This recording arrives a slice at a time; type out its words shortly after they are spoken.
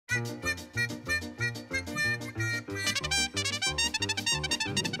Have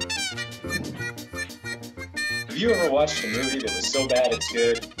you ever watched a movie that was so bad it's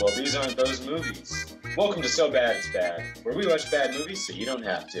good? Well, these aren't those movies. Welcome to So Bad It's Bad, where we watch bad movies so you don't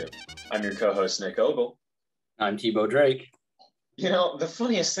have to. I'm your co-host, Nick Ogle. I'm Tebow Drake. You know, the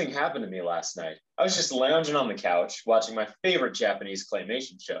funniest thing happened to me last night. I was just lounging on the couch watching my favorite Japanese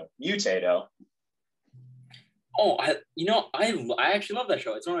claymation show, Mutato. Oh, I actually love that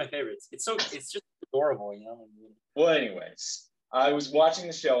show. It's one of my favorites. It's just adorable, you know. Well, anyways, I was watching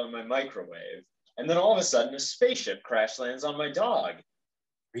the show in my microwave, and then all of a sudden a spaceship crash lands on my dog.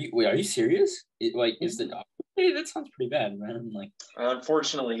 Are you serious? Is the dog? Hey, that sounds pretty bad, man.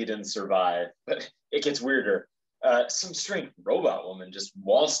 Unfortunately, he didn't survive, but it gets weirder. Some strange robot woman just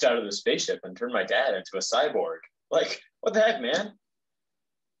waltzed out of the spaceship and turned my dad into a cyborg. Like, what the heck, man?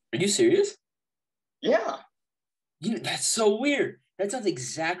 Are you serious? Yeah. That's so weird. That sounds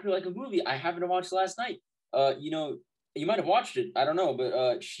exactly like a movie I happened to watch last night. You might have watched it. I don't know,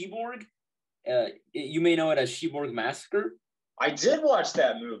 but SheBorg, you may know it as SheBorg Massacre. I did watch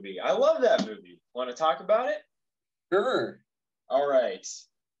that movie. I love that movie. Want to talk about it? Sure. All right.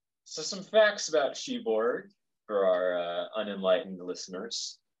 So some facts about SheBorg for our unenlightened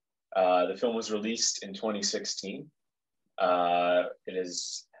listeners. The film was released in 2016. It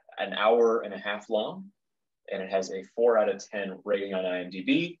is an hour and a half long, and it has a 4 out of 10 rating on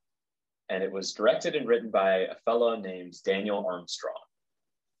IMDb. And it was directed and written by a fellow named Daniel Armstrong.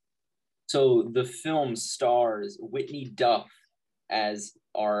 So the film stars Whitney Duff as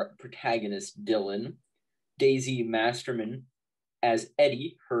our protagonist, Dylan, Daisy Masterman as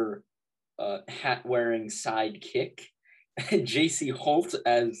Eddie, her hat-wearing sidekick, J.C. Holt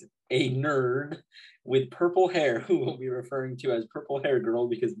as a nerd with purple hair, who we'll be referring to as Purple Hair Girl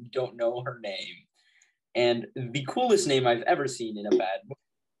because we don't know her name, and the coolest name I've ever seen in a bad movie,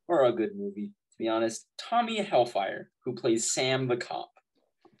 or a good movie, to be honest, Tommy Hellfire, who plays Sam the cop.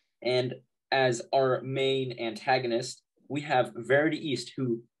 And as our main antagonist, we have Verity East,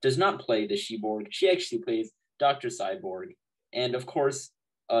 who does not play the SheBorg. She actually plays Dr. Cyborg. And of course,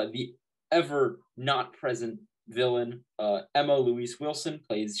 the ever not present villain, Emma Louise Wilson,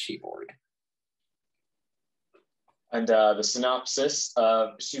 plays SheBorg. And the synopsis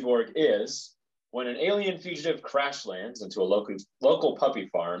of SheBorg is, when an alien fugitive crash lands into a local puppy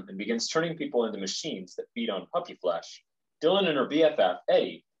farm and begins turning people into machines that feed on puppy flesh, Dylan and her BFF,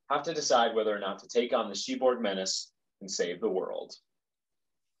 Eddie, have to decide whether or not to take on the SheBorg menace and save the world.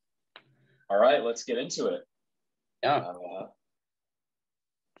 All right, let's get into it. Yeah.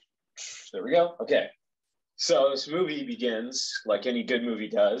 There we go. Okay. So this movie begins, like any good movie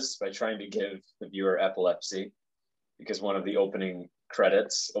does, by trying to give the viewer epilepsy, because one of the opening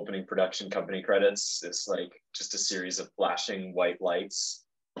production company credits, is like just a series of flashing white lights.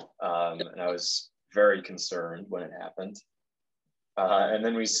 And I was very concerned when it happened. And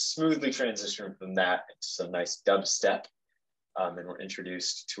then we smoothly transition from that into some nice dubstep. And we're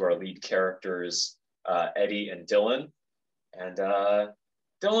introduced to our lead characters, Eddie and Dylan. And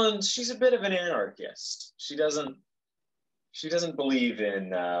Dylan, she's a bit of an anarchist. She doesn't believe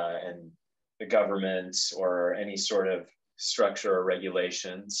in the government or any sort of structure or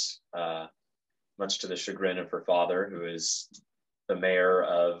regulations, much to the chagrin of her father, who is the mayor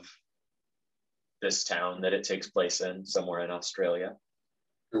of this town that it takes place in, somewhere in Australia.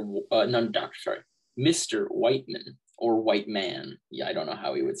 Mr. Whiteman, or White Man. Yeah, I don't know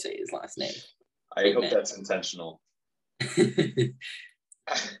how he would say his last name. I hope that's intentional.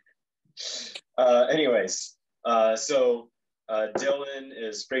 Anyways, so Dylan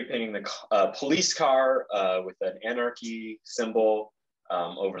is spray painting the police car with an anarchy symbol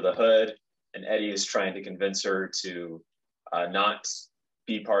over the hood, and Eddie is trying to convince her to not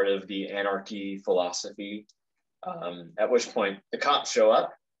be part of the anarchy philosophy. At which point the cops show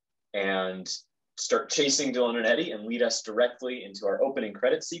up and start chasing Dylan and Eddie and lead us directly into our opening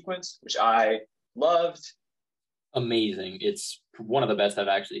credit sequence, which I loved. Amazing. It's one of the best I've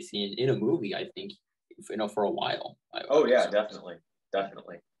actually seen in a movie, I think, for a while. Definitely.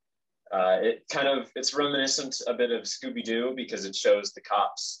 It's reminiscent a bit of Scooby-Doo because it shows the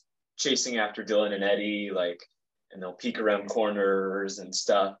cops chasing after Dylan and Eddie, and they'll peek around corners and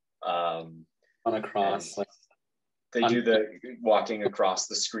stuff. On a cross. They do the walking across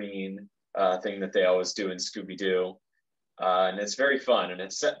the screen thing that they always do in Scooby-Doo. And it's very fun, and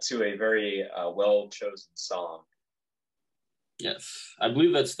it's set to a very well-chosen song. Yes, I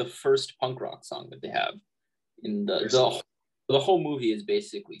believe that's the first punk rock song that they have. In the whole movie is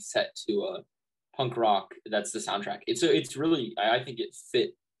basically set to a punk rock. That's the soundtrack. It's really, I think it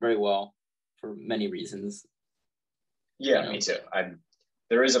fit very well for many reasons. Yeah, me too.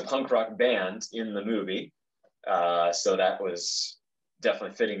 there is a punk rock band in the movie, so that was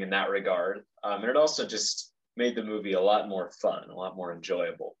definitely fitting in that regard. And it also just made the movie a lot more fun, a lot more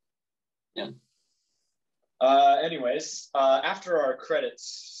enjoyable. Yeah. Anyways, after our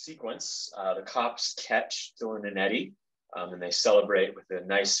credits sequence, the cops catch Dylan and Eddie, and they celebrate with a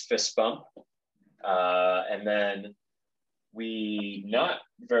nice fist bump. And then we not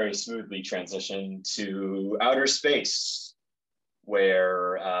very smoothly transition to outer space,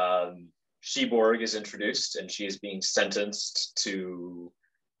 where SheBorg is introduced, and she is being sentenced to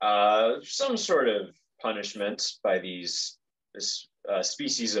some sort of punishment by this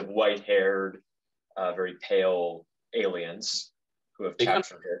species of white-haired, very pale aliens who have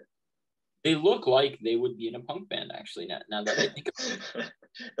captured her. They look like they would be in a punk band, actually, now that I think of it.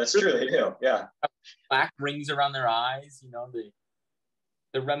 That's true, they do, yeah. Black rings around their eyes, you know,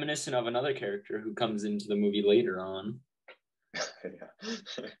 they're reminiscent of another character who comes into the movie later on.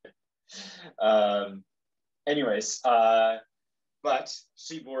 Anyways, but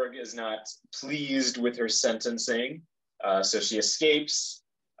SheBorg is not pleased with her sentencing, so she escapes,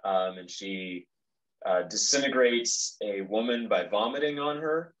 and she disintegrates a woman by vomiting on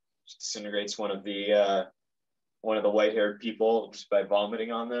her. She disintegrates one of the white-haired people just by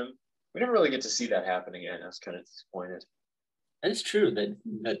vomiting on them. We never really get to see that happen again. I was kind of disappointed. That's true.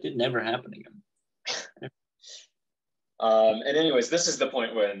 That did never happen again. And anyways, this is the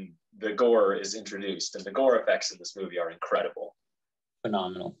point when the gore is introduced, and the gore effects in this movie are incredible.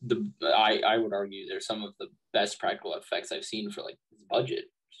 Phenomenal. I would argue they're some of the best practical effects I've seen for like this budget.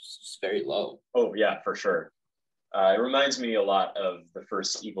 It's very low. Oh yeah, for sure. It reminds me a lot of the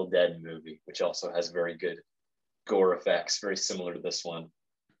first Evil Dead movie, which also has very good gore effects, very similar to this one.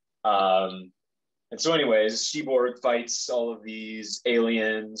 And so anyways, SheBorg fights all of these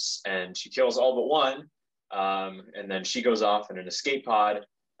aliens, and she kills all but one. And then she goes off in an escape pod,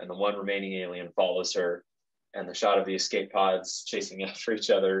 and the one remaining alien follows her. And the shot of the escape pods chasing after each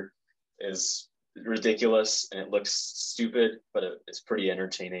other is ridiculous, and it looks stupid, but it's pretty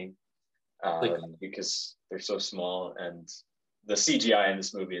entertaining because they're so small, and the CGI in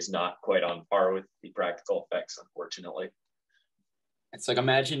this movie is not quite on par with the practical effects, unfortunately. It's like,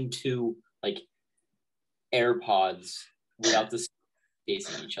 imagine two like AirPods without the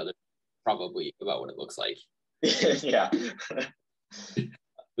facing each other. Probably about what it looks like. Yeah.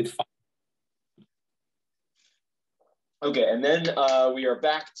 With fire. Okay, and then we are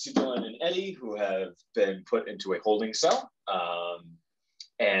back to Dylan and Eddie, who have been put into a holding cell.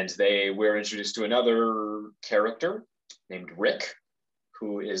 And we're introduced to another character named Rick,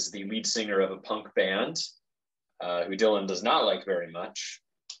 who is the lead singer of a punk band, who Dylan does not like very much.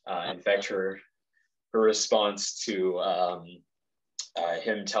 In fact, her response to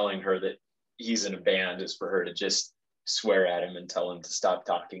him telling her that he's in a band is for her to just swear at him and tell him to stop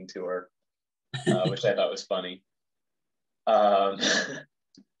talking to her, which I thought was funny. But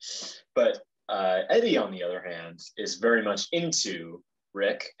Eddie, on the other hand, is very much into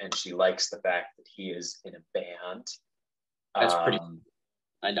Rick, and she likes the fact that he is in a band. That's pretty.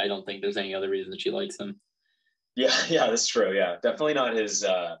 I don't think there's any other reason that she likes him. Yeah, that's true. Yeah, definitely not his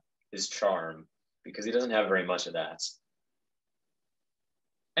charm, because he doesn't have very much of that.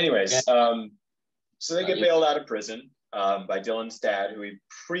 Anyways, yeah. So they get bailed out of prison by Dylan's dad, who we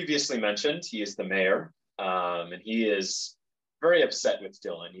previously mentioned. He is the mayor, and he is very upset with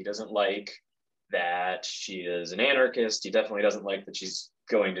Dylan. He doesn't like that she is an anarchist. He definitely doesn't like that she's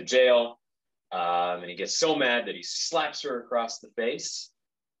going to jail. And he gets so mad that he slaps her across the face,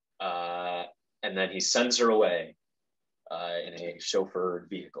 and then he sends her away in a chauffeured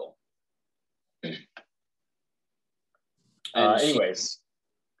vehicle. Anyways.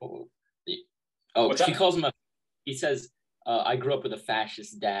 She calls him he says, I grew up with a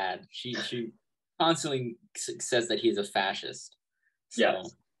fascist dad. She constantly says that he's a fascist. So yeah.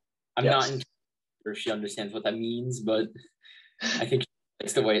 I'm not sure if she understands what that means, but I think she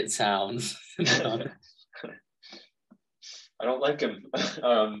likes the way it sounds. I don't like him.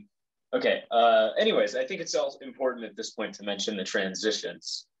 Okay. Anyways, I think it's also important at this point to mention the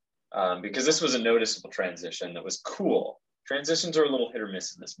transitions, because this was a noticeable transition that was cool. Transitions are a little hit or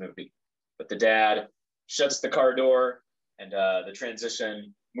miss in this movie, but the dad shuts the car door, and the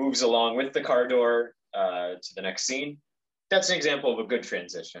transition moves along with the car door to the next scene. That's an example of a good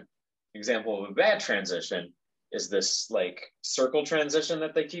transition. An example of a bad transition is this like circle transition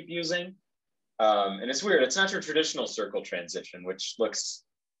that they keep using. And it's weird. It's not your traditional circle transition, which looks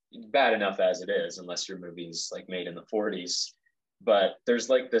bad enough as it is, unless your movie's like made in the 40s. But there's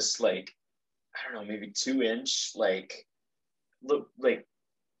like this, like, I don't know, maybe 2-inch, like, look, like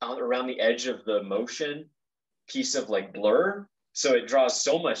around the edge of the motion piece of like blur So it draws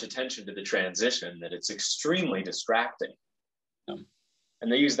so much attention to the transition that it's extremely distracting.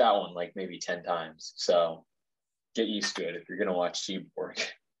 And they use that one like maybe 10 times. So get used to it if you're going to watch SheBorg.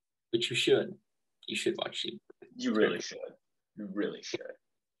 But you should. You should watch SheBorg. You really should. You really should.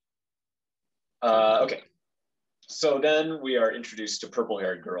 Okay. So then we are introduced to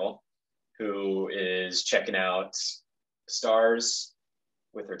purple-haired girl who is checking out stars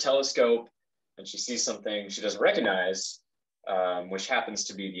with her telescope, and she sees something she doesn't recognize, which happens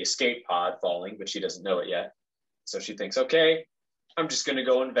to be the escape pod falling, but she doesn't know it yet. So she thinks, okay, I'm just going to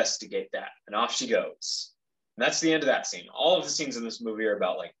go investigate that. And off she goes. And that's the end of that scene. All of the scenes in this movie are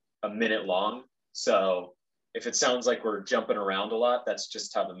about like a minute long. So if it sounds like we're jumping around a lot, that's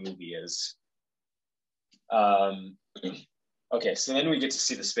just how the movie is. Okay, so then we get to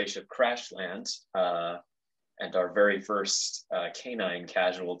see the spaceship crash land, and our very first canine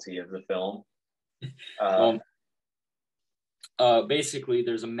casualty of the film. Basically,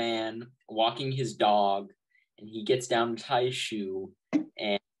 there's a man walking his dog, and he gets down to tie his shoe,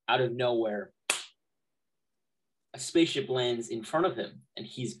 and out of nowhere, a spaceship lands in front of him, and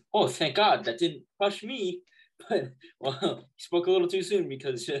he's, oh, thank God, that didn't crush me. But, well, he spoke a little too soon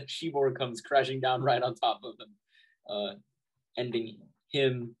because SheBorg comes crashing down right on top of him, ending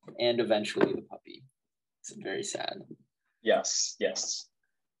him and eventually the puppy. It's very sad. Yes, yes.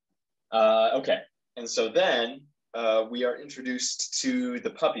 Okay, and so then we are introduced to the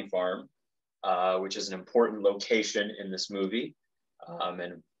puppy farm, which is an important location in this movie.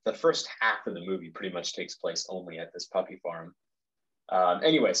 And the first half of the movie pretty much takes place only at this puppy farm.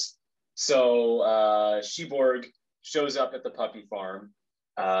 Anyways, so SheBorg shows up at the puppy farm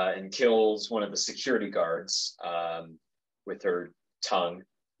and kills one of the security guards with her tongue,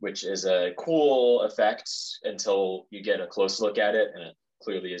 which is a cool effect until you get a close look at it, and it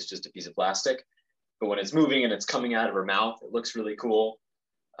clearly is just a piece of plastic. But when it's moving and it's coming out of her mouth, it looks really cool.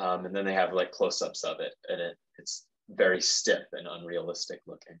 And then they have like close-ups of it, and it's very stiff and unrealistic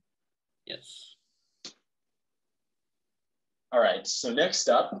looking. Yes. All right, so next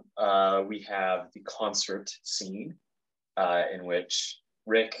up, we have the concert scene in which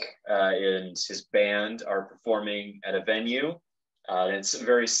Rick and his band are performing at a venue. And it's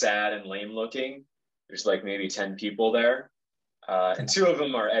very sad and lame looking. There's like maybe 10 people there. And two of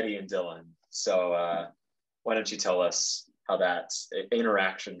them are Eddie and Dylan. So why don't you tell us how that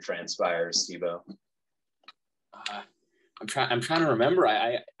interaction transpires, Thibaut? I'm trying to remember.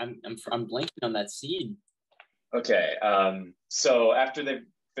 I'm blanking on that scene. Okay, so after they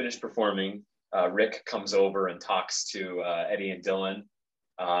finish performing, Rick comes over and talks to Eddie and Dylan.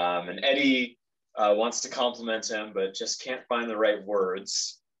 And Eddie wants to compliment him, but just can't find the right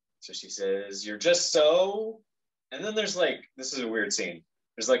words. So she says, "You're just so..." And then there's like, this is a weird scene.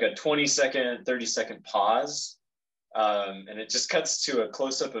 There's like a 20-second, 30-second pause. And it just cuts to a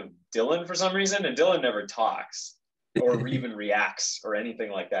close-up of Dylan for some reason. And Dylan never talks or even reacts or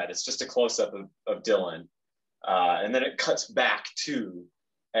anything like that. It's just a close-up of Dylan. And then it cuts back to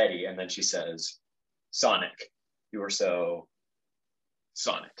Eddie, and then she says, "Sonic, you were so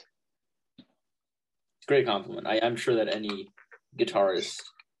Sonic." Great compliment. I'm sure that any guitarist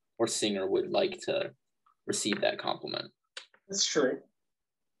or singer would like to receive that compliment. That's true.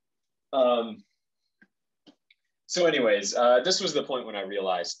 So anyways, this was the point when I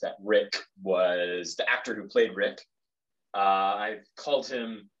realized that Rick was the actor who played Rick. I've called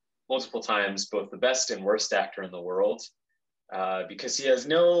him multiple times both the best and worst actor in the world because he has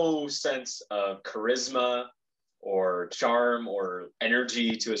no sense of charisma or charm or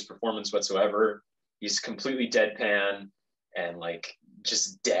energy to his performance whatsoever. He's completely deadpan and like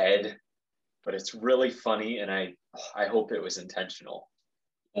just dead, but it's really funny, and I hope it was intentional.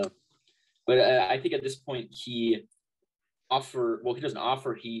 Yeah. But I think at this point he doesn't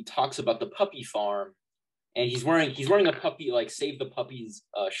offer, he talks about the puppy farm, and he's wearing a puppy, like Save the Puppies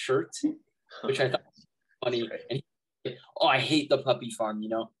shirt, which I thought was funny. Right. And I hate the puppy farm,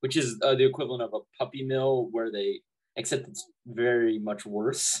 which is the equivalent of a puppy mill except it's very much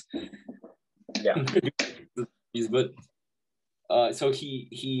worse. Yeah. But so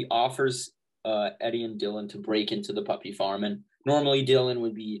he offers Eddie and Dylan to break into the puppy farm, and normally Dylan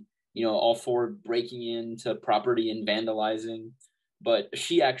would be, all for breaking into property and vandalizing, but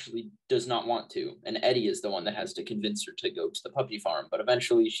she actually does not want to, and Eddie is the one that has to convince her to go to the puppy farm. But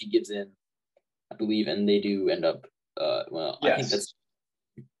eventually she gives in, I believe, and they do end up. Yes. I think that's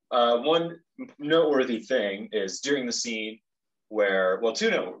one noteworthy thing is during the scene two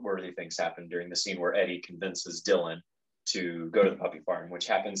noteworthy things happen during the scene where Eddie convinces Dylan to go to the puppy farm, which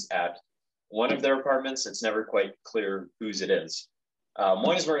happens at one of their apartments. It's never quite clear whose it is.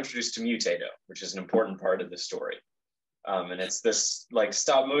 One is we're introduced to Mutato, which is an important part of the story. And it's this like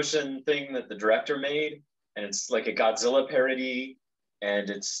stop motion thing that the director made, and it's like a Godzilla parody, and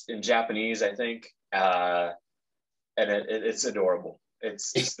it's in Japanese, I think. And it's adorable.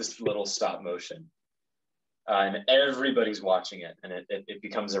 It's just this little stop motion, and everybody's watching it, and it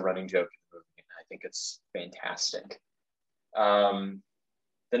becomes a running joke in the movie. And I think it's fantastic.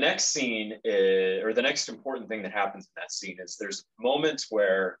 The next scene is, or the next important thing that happens in that scene is there's moments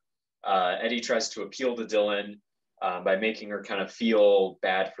where Eddie tries to appeal to Dylan by making her kind of feel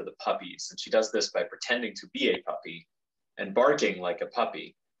bad for the puppies. And she does this by pretending to be a puppy and barking like a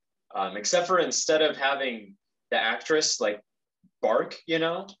puppy. Except for instead of having the actress like bark,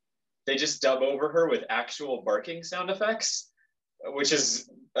 they just dub over her with actual barking sound effects, which is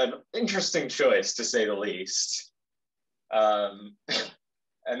an interesting choice to say the least.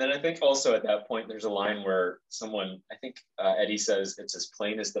 And then I think also at that point, there's a line where I think Eddie says, it's as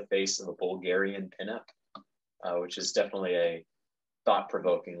plain as the face of a Bulgarian pinup, which is definitely a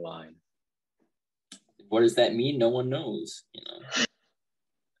thought-provoking line. What does that mean? No one knows,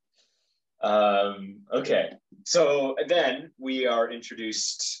 Okay, so then we are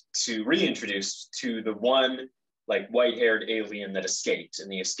reintroduced to the one like white-haired alien that escaped in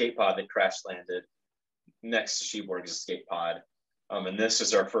the escape pod that crash landed next to SheBorg's escape pod. And this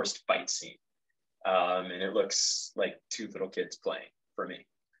is our first fight scene. And it looks like two little kids playing for me.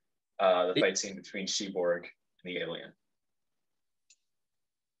 The fight scene between SheBorg and the alien.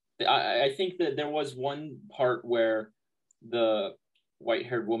 I think that there was one part where the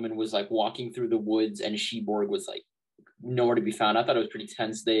white-haired woman was like walking through the woods and SheBorg was like nowhere to be found. I thought it was pretty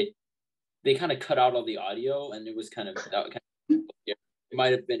tense. They kind of cut out all the audio, and it was it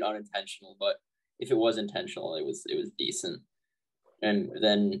might have been unintentional, but if it was intentional, it was decent. And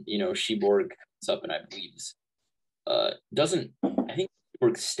then SheBorg comes up and I believe I think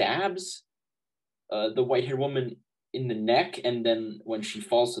SheBorg stabs the white-haired woman in the neck, and then when she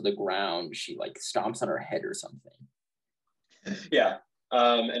falls to the ground, she like stomps on her head or something. Yeah.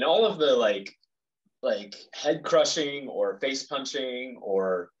 And all of the like head crushing or face punching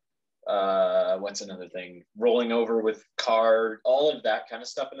or what's another thing, rolling over with car, all of that kind of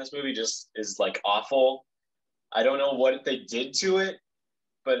stuff in this movie just is like awful. I don't know what they did to it,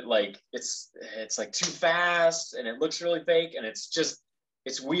 but like it's like too fast and it looks really fake, and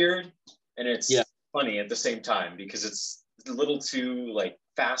it's weird, and it's funny at the same time because it's a little too like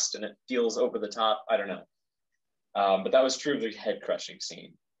fast and it feels over the top. I don't know. But that was true of the head crushing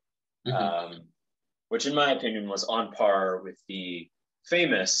scene, which in my opinion was on par with the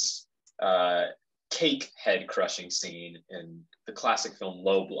famous cake head crushing scene in the classic film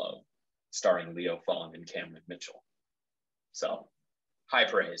Low Blow, starring Leo Fong and Cameron Mitchell. So, high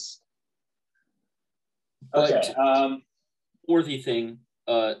praise. Okay. Worthy thing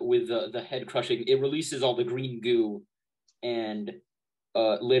with the head crushing, it releases all the green goo, and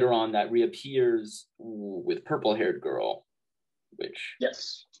later on that reappears with purple-haired girl, which...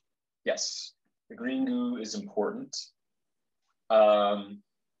 Yes. The green goo is important.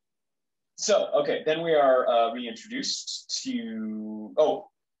 So, okay, then we are reintroduced to... Oh,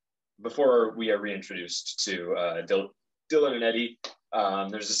 before we are reintroduced to Dylan and Eddie,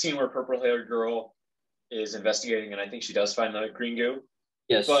 there's a scene where purple-haired girl is investigating, and I think she does find the green goo.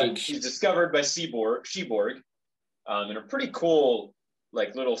 Yes, but she's discovered by SheBorg in a pretty cool,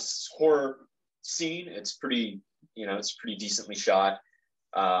 like, little horror scene. It's pretty decently shot,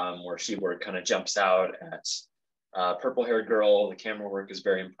 where SheBorg kind of jumps out at purple-haired girl. The camera work is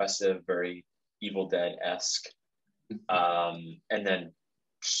very impressive, very Evil Dead-esque. And then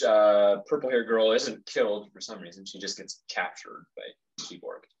purple-haired girl isn't killed for some reason. She just gets captured by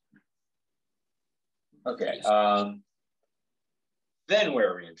SheBorg. Okay. Then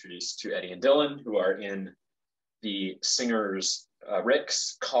we're reintroduced to Eddie and Dylan, who are in the singer's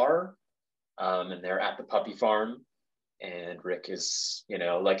Rick's car, and they're at the puppy farm. And Rick is,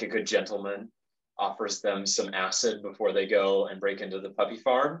 like a good gentleman, offers them some acid before they go and break into the puppy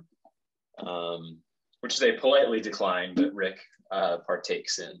farm, which they politely decline, but Rick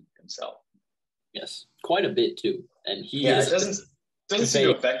partakes in himself. Yes, quite a bit too. And it doesn't seem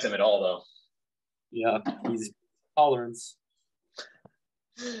to affect him at all, though. Yeah, he's tolerance.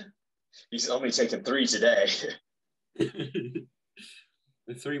 He's only taken 3 today. 3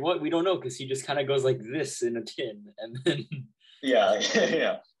 what? We don't know, because he just kind of goes like this in a tin, and then...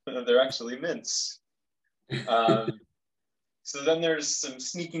 Yeah. They're actually mints. So then there's some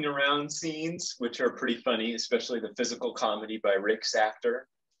sneaking around scenes, which are pretty funny, especially the physical comedy by Rick's actor.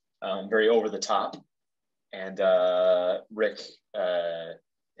 Very over the top. And Rick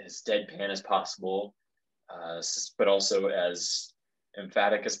as deadpan as possible, but also as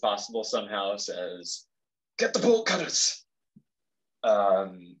emphatic as possible somehow, says, get the bolt cutters.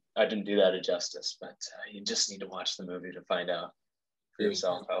 I didn't do that justice, but you just need to watch the movie to find out for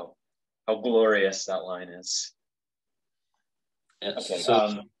yourself how glorious that line is. Yes. Okay.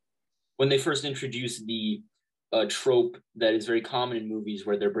 So when they first introduced the trope that is very common in movies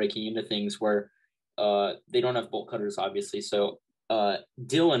where they're breaking into things where they don't have bolt cutters, obviously. So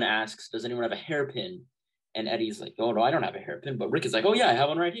Dylan asks, "Does anyone have a hairpin?" And Eddie's like, "Oh no, I don't have a hairpin." But Rick is like, "Oh yeah, I have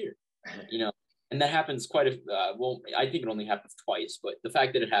one right here." And that happens quite well, I think it only happens twice, but the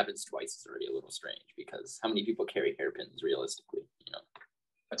fact that it happens twice is already a little strange because how many people carry hairpins realistically?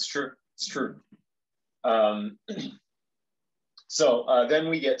 That's true. It's true. So then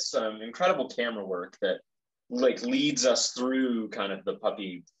we get some incredible camera work that leads us through kind of the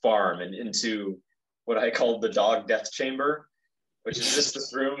puppy farm and into what I called the dog death chamber, which is just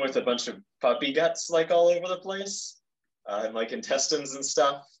this room with a bunch of puppy guts all over the place, and intestines and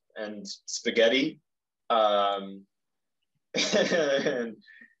stuff and spaghetti. And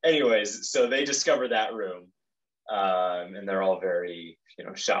anyways, so they discover that room, and they're all very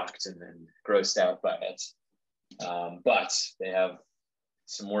shocked and grossed out by it. But they have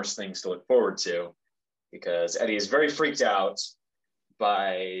some worse things to look forward to, because Eddie is very freaked out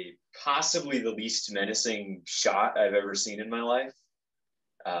by possibly the least menacing shot I've ever seen in my life,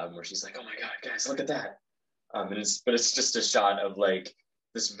 where she's like, "Oh my God, guys, look at that." But it's just a shot of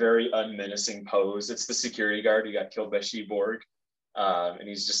this very unmenacing pose. It's the security guard who got killed by SheBorg. And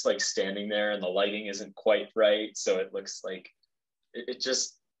he's just standing there, and the lighting isn't quite right. So it looks like it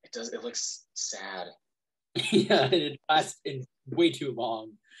looks sad. Yeah, it lasts way too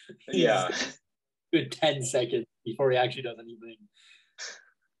long. Yeah. Good 10 seconds before he actually does anything.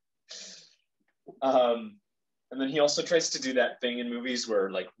 And then he also tries to do that thing in movies where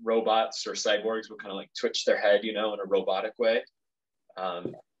robots or cyborgs will kind of twitch their head, in a robotic way.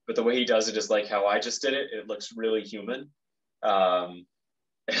 But the way he does it is how I just did it. It looks really human. And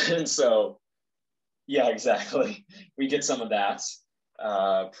so, yeah, exactly. We get some of that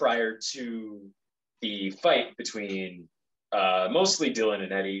prior to the fight between mostly Dylan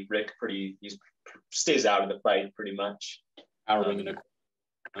and Eddie. Rick he stays out of the fight pretty much. And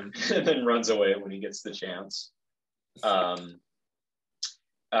then runs away when he gets the chance. But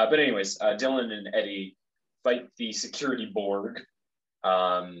anyways, Dylan and Eddie fight the security Borg.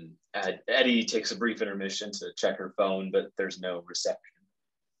 Eddie takes a brief intermission to check her phone, but there's no reception,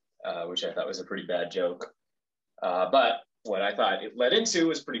 which I thought was a pretty bad joke. But what I thought it led into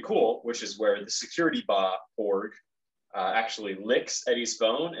was pretty cool, which is where the security Borg actually licks Eddie's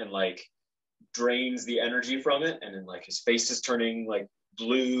phone and drains the energy from it, and then his face is turning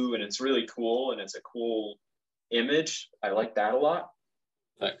blue, and it's really cool, and it's a cool image. I like that a lot.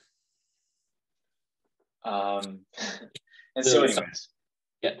 Thanks. And so anyways,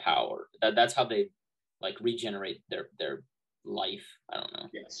 get power. That's how they regenerate their life. I don't know.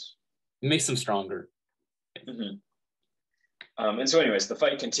 Yes. It makes them stronger. Mm-hmm. And so anyways, the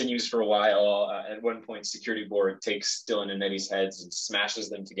fight continues for a while. At one point, security Borg takes Dylan and Eddie's heads and smashes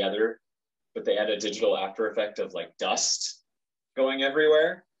them together, but they had a digital after effect of dust going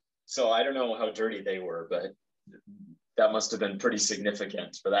everywhere. So I don't know how dirty they were, but that must have been pretty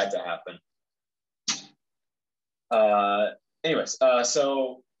significant for that to happen. Anyways,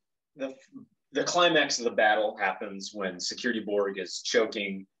 so the climax of the battle happens when security Borg is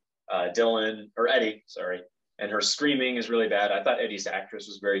choking Eddie, and her screaming is really bad. I thought Eddie's actress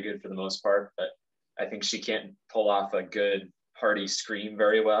was very good for the most part, but I think she can't pull off a good hearty scream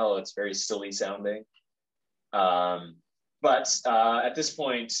very well. It's very silly sounding. But at this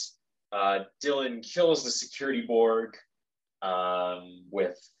point, Dylan kills the security Borg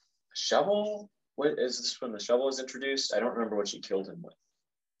with a shovel. What is this when the shovel is introduced? I don't remember what she killed him with.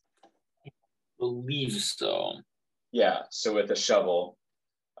 I believe so. Yeah, so with a shovel.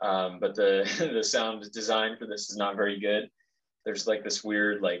 But the sound design for this is not very good. There's this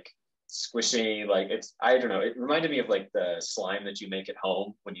weird squishy, I don't know. It reminded me of the slime that you make at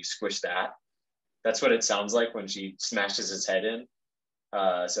home when you squish that. That's what it sounds like when she smashes his head in.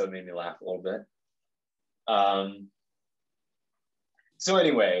 So it made me laugh a little bit. So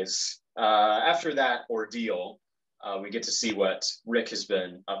anyways, after that ordeal, we get to see what Rick has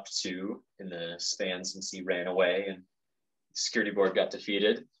been up to in the span since he ran away and the security Borg got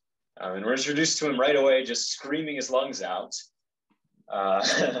defeated. And we're introduced to him right away, just screaming his lungs out.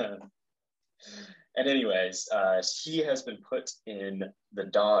 And anyways, he has been put in the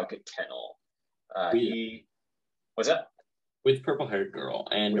dog kennel. What's that? With purple-haired girl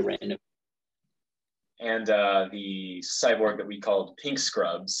and a random. And the cyborg that we called Pink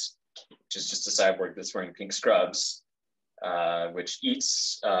Scrubs, which is just a cyborg that's wearing pink scrubs, which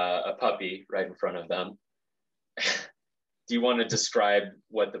eats a puppy right in front of them. Do you want to describe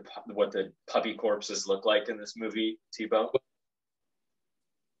what the puppy corpses look like in this movie, Tebow?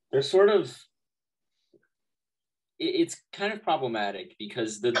 They're sort of, it's kind of problematic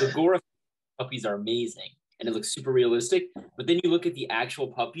because the gore of puppies are amazing and it looks super realistic. But then you look at the actual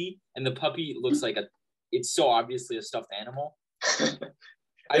puppy and the puppy looks like it's so obviously a stuffed animal. They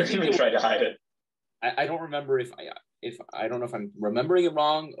don't even try to hide it. I don't remember if I don't know if I'm remembering it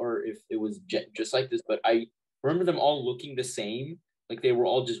wrong or if it was just like this, but I remember them all looking the same. Like they were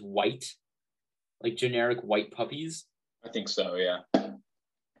all just white, like generic white puppies. I think so, yeah.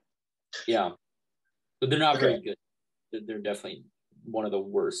 Yeah. But they're not Okay. very good. They're definitely one of the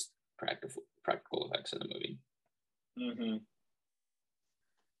worst practical effects in the movie. Mm-hmm.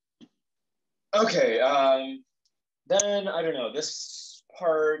 Okay. Then I don't know.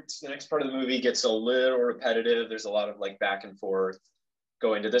 The next part of the movie gets a little repetitive. There's a lot of like back and forth,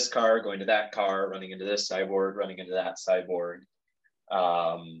 going to this car, going to that car, running into this cyborg, running into that cyborg.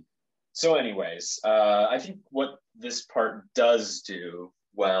 So, anyways, I think what this part does do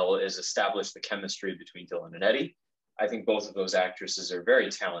well is establish the chemistry between Dylan and Eddie. I think both of those actresses are very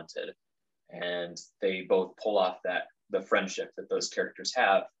talented, and they both pull off the friendship that those characters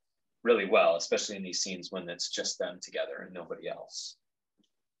have really well, especially in these scenes when it's just them together and nobody else.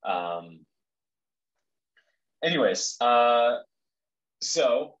 Anyways,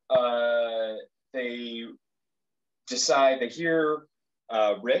 so they hear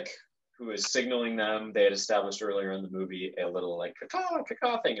Rick, who is signaling them. They had established earlier in the movie a little like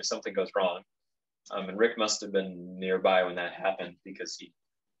caw thing if something goes wrong. And Rick must have been nearby when that happened because he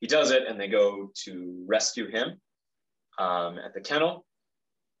does it, and they go to rescue him at the kennel.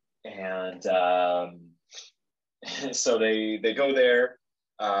 And so they go there,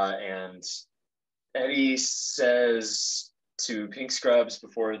 and Eddie says to Pink Scrubs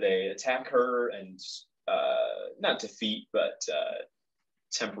before they attack her and not defeat, but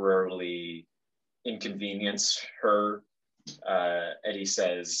temporarily inconvenience her. Eddie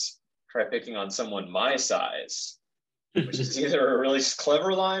says, "Try picking on someone my size," which is either a really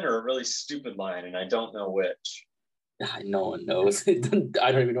clever line or a really stupid line, and I don't know which. No one knows. I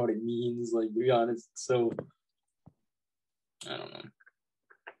don't even know what it means. Like, to be honest, so I don't know.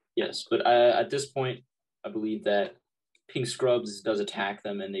 Yes, but at this point, I believe that Pink Scrubs does attack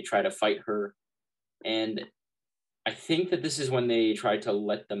them, and they try to fight her. And I think that this is when they try to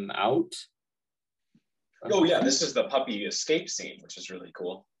let them out. Oh yeah, this is the puppy escape scene, which is really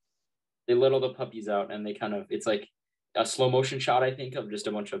cool. They let all the puppies out, and it's like a slow motion shot, I think, of just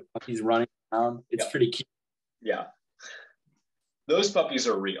a bunch of puppies running around. It's pretty cute. Yeah. Those puppies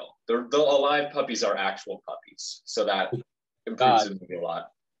are real. The alive puppies are actual puppies. So that improves the movie a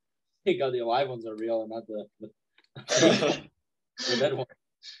lot. Thank God the alive ones are real and not the dead ones.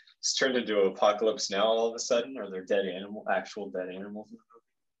 It's turned into Apocalypse Now all of a sudden. Are there actual dead animals in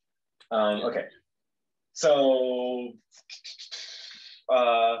the movie? Okay. So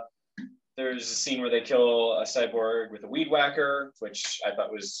there's a scene where they kill a cyborg with a weed whacker, which I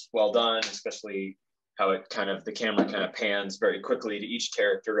thought was well done, especially how the camera kind of pans very quickly to each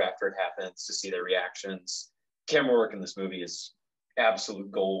character after it happens to see their reactions. Camera work in this movie is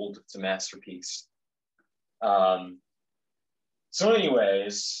absolute gold. It's a masterpiece. So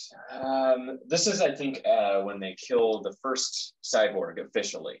anyways, this is, I think, when they kill the first cyborg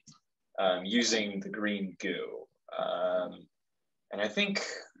officially, using the green goo. And I think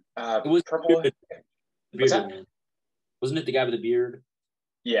it was purple. Wasn't it the guy with the beard?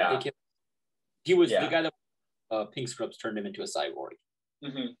 Yeah. He was the guy that Pink Scrubs turned him into a cyborg.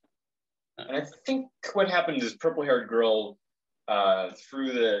 Mm-hmm. And I think what happened is purple-haired girl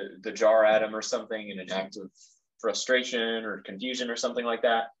threw the jar at him or something in an act of frustration or confusion or something like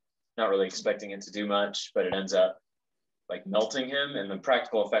that. Not really expecting it to do much, but it ends up like melting him, and the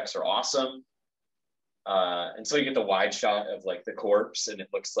practical effects are awesome. And so you get the wide shot of like the corpse, and it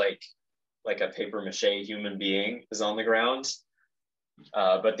looks like a paper mache human being is on the ground.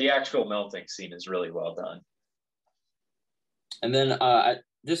 But the actual melting scene is really well done. And then at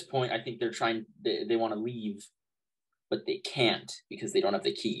this point, I think they want to leave, but they can't because they don't have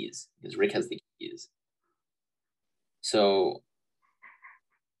the keys, because Rick has the keys. So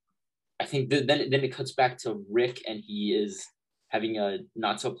I think then it cuts back to Rick, and he is having a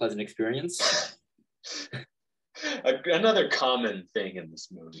not so pleasant experience. Another common thing in this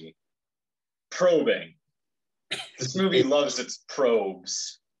movie: probing. This movie loves its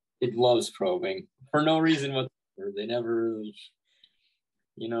probes. It loves probing for no reason whatsoever. They never really,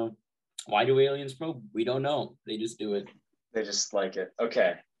 why do aliens probe? We don't know. They just do it. They just like it.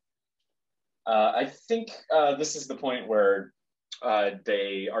 Okay. I think this is the point where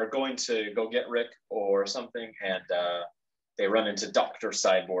they are going to go get Rick or something, and they run into Dr.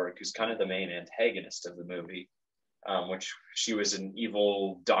 Cyborg, who's kind of the main antagonist of the movie, which she was an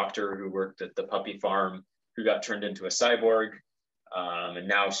evil doctor who worked at the puppy farm who got turned into a cyborg. And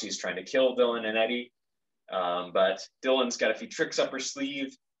now she's trying to kill Dylan and Eddie. But Dylan's got a few tricks up her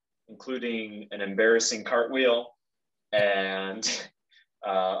sleeve, including an embarrassing cartwheel and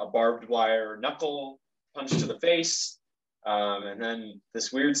a barbed wire knuckle punch to the face. And then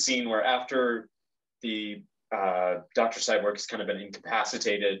this weird scene where after the Dr. Cyborg has kind of been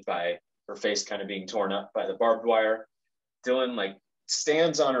incapacitated by her face kind of being torn up by the barbed wire, Dylan like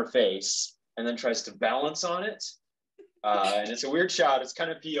stands on her face and then tries to balance on it. And it's a weird shot. It's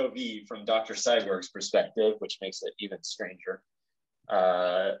kind of POV from Dr. Cyborg's perspective, which makes it even stranger.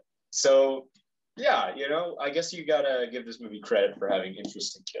 So yeah, you know, I guess you gotta give this movie credit for having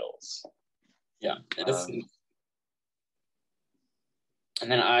interesting kills. Yeah.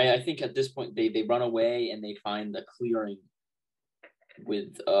 And then I think at this point they run away and they find the clearing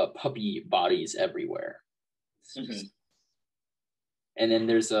with puppy bodies everywhere. Mm-hmm. And then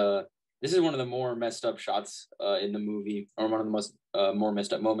this is one of the more messed up shots in the movie, or one of the most more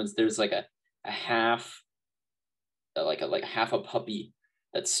messed up moments. There's like a half, like half a puppy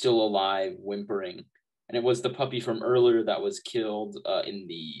that's still alive, whimpering, and it was the puppy from earlier that was killed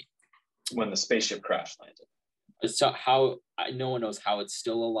when the spaceship crash landed. So no one knows how it's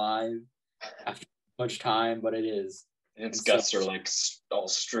still alive after much time, but it is. And its guts are like all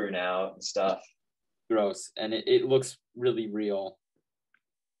strewn out and stuff. Gross, and it looks really real.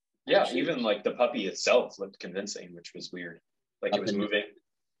 Yeah, actually, even like the puppy itself looked convincing, which was weird. Like it was moving.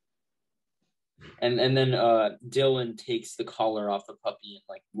 And then Dylan takes the collar off the puppy and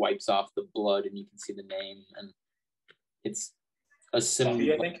like wipes off the blood, and you can see the name, and it's a symbol.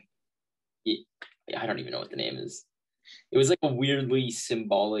 Puppy, I think. I don't even know what the name is. It was like a weirdly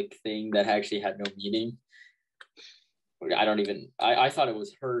symbolic thing that actually had no meaning. I thought it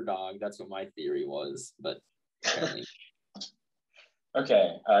was her dog. That's what my theory was, but apparently.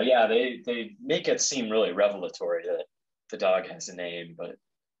 Okay. Yeah, they make it seem really revelatory that the dog has a name, but it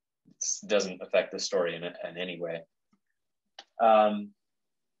doesn't affect the story in any way.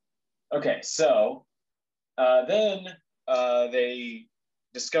 Okay, so then they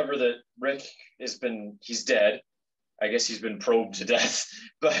discover that Rick he's dead. I guess he's been probed to death,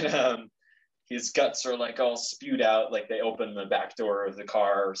 but his guts are like all spewed out. Like they open the back door of the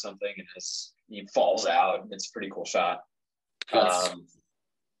car or something, and he falls out. It's a pretty cool shot.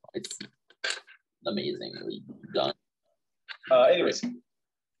 It's amazingly done. Anyways,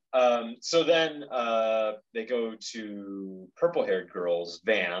 so then they go to purple-haired girl's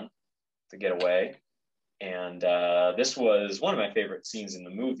van to get away. And this was one of my favorite scenes in the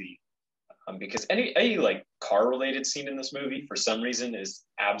movie, because any like car-related scene in this movie, for some reason, is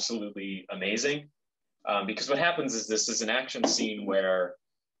absolutely amazing. Because what happens is this is an action scene where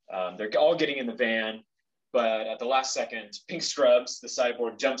they're all getting in the van, but at the last second, Pink Scrubs, the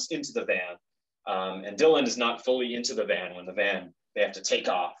cyborg, jumps into the van, and Dylan is not fully into the van when they have to take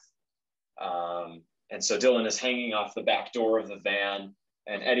off. And so Dylan is hanging off the back door of the van,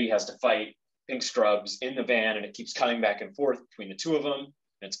 and Eddie has to fight Pink Scrubs in the van, and it keeps coming back and forth between the two of them.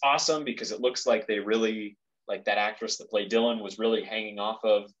 And it's awesome because it looks like they really, like that actress that played Dylan was really hanging off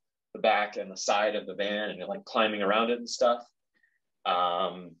of the back and the side of the van and like climbing around it and stuff.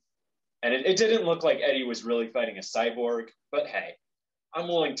 And it didn't look like Eddie was really fighting a cyborg, but hey, I'm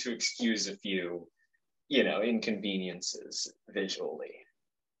willing to excuse a few, inconveniences visually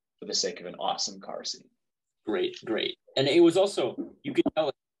for the sake of an awesome car scene. Great. And it was also, you could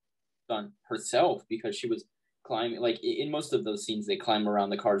tell on herself because she was climbing, like in most of those scenes, they climb around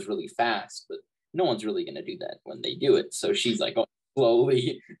the cars really fast, but no one's really going to do that when they do it. So she's like going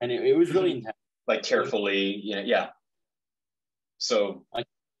slowly, and it was really intense. Like carefully, yeah. So I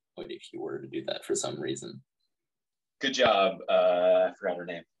would if you were to do that for some reason. Good job. I forgot her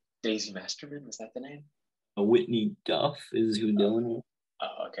name. Daisy Masterman, was that the name? Whitney Duff is who Dylan was.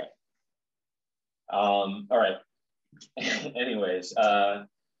 Oh, okay. All right. Anyways,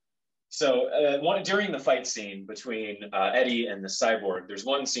 so during the fight scene between Eddie and the cyborg, there's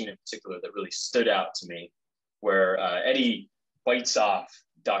one scene in particular that really stood out to me, where Eddie bites off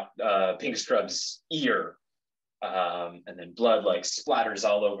Pink Scrub's ear, and then blood like splatters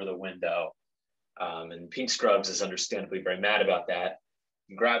all over the window. And Pink Scrubs is understandably very mad about that.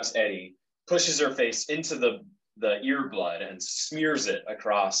 And grabs Eddie, pushes her face into the ear blood, and smears her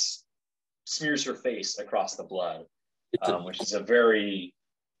face across the blood, which is a very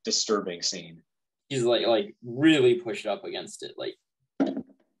disturbing scene. He's like really pushed up against it. Like it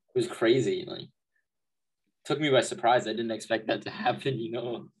was crazy. Like took me by surprise. I didn't expect that to happen.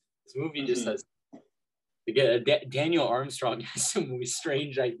 This movie just has Daniel Armstrong has some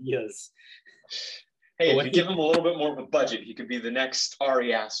strange ideas. Hey, if you give him a little bit more of a budget, he could be the next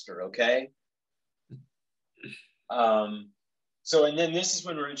Ari Aster, okay? And then this is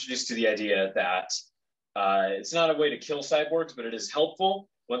when we're introduced to the idea that it's not a way to kill cyborgs, but it is helpful.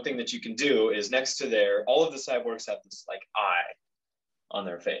 One thing that you can do is next to all of the cyborgs have this like eye on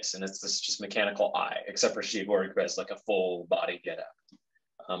their face, and it's this just mechanical eye, except for SheBorg, who has like a full body getup.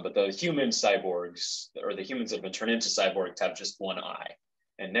 But the human cyborgs, or the humans that have been turned into cyborgs, have just one eye.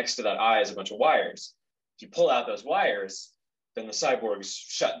 And next to that eye is a bunch of wires. If you pull out those wires, then the cyborgs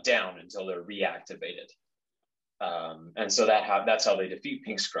shut down until they're reactivated. And so that's how they defeat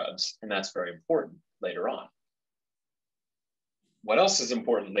pink scrubs, and that's very important later on. What else is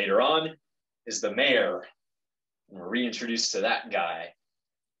important later on is the mayor. And we're reintroduced to that guy.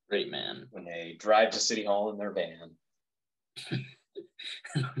 Great man. When they drive to City Hall in their van.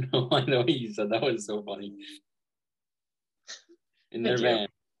 I know what you said. That was so funny. In their van.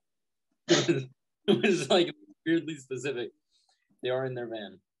 It was like weirdly specific. They are in their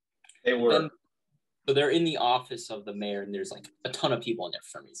van. They were. So they're in the office of the mayor, and there's like a ton of people in there for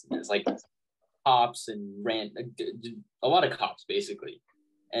some reason. There's like cops and a lot of cops basically.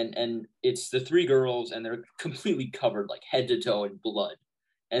 And it's the three girls, and they're completely covered like head to toe in blood.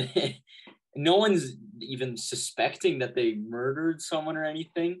 And no one's even suspecting that they murdered someone or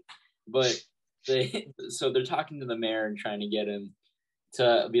anything, but so they're talking to the mayor and trying to get him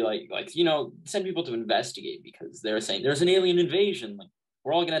to be like send people to investigate, because they're saying there's an alien invasion, like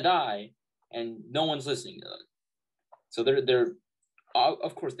we're all gonna die, and no one's listening to them. So they're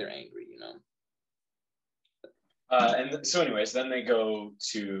of course they're angry, And so anyways, then they go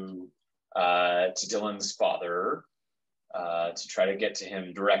to Dylan's father to try to get to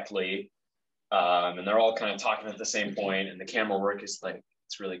him directly. And they're all kind of talking at the same point, and the camera work is like,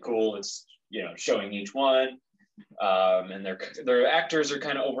 it's really cool. It's, showing each one. And their actors are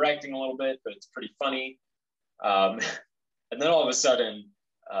kind of overacting a little bit, but it's pretty funny. And then all of a sudden,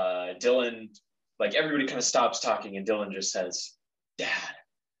 Dylan, like everybody kind of stops talking, and Dylan just says, "Dad."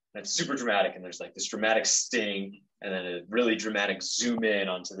 And it's super dramatic, and there's like this dramatic sting, and then a really dramatic zoom in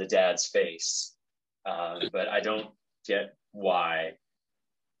onto the dad's face. But I don't get why,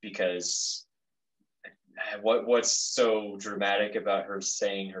 because what's so dramatic about her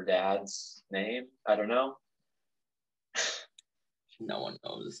saying her dad's name? I don't know. No one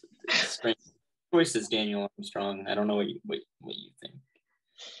knows. Choice is Daniel Armstrong. I don't know what you think.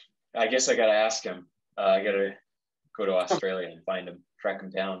 I guess I gotta ask him. I gotta go to Australia and find him, track him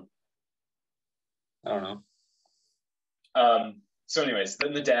down. I don't know. So anyways,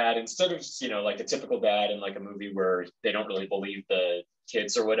 then the dad, instead of, like a typical dad in like a movie where they don't really believe the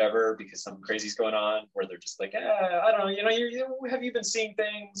kids or whatever because something crazy's going on, where they're just like, I don't know, have you been seeing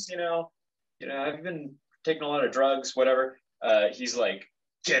things, have you been taking a lot of drugs, whatever. He's like,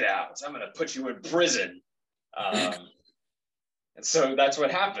 get out, I'm going to put you in prison. And so that's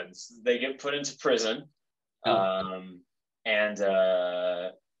what happens. They get put into prison.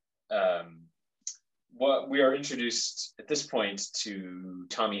 What we are introduced at this point to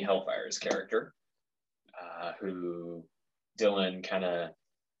Tommy Hellfire's character, who Dylan kind of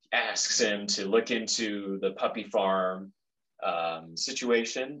asks him to look into the puppy farm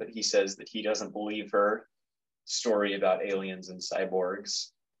situation, but he says that he doesn't believe her story about aliens and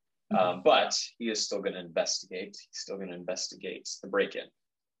cyborgs. But he is still going to investigate. He's still going to investigate the break-in.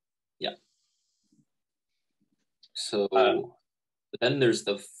 Yeah. So then there's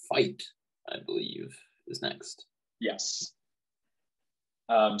the fight, I believe, is next. Yes.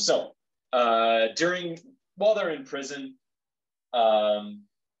 While they're in prison,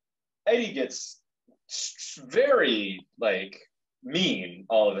 Eddie gets very mean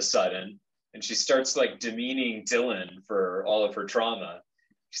all of a sudden, and she starts demeaning Dylan for all of her trauma.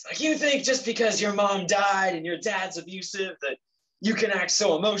 She's like, you think just because your mom died and your dad's abusive that you can act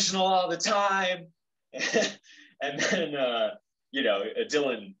so emotional all the time? And then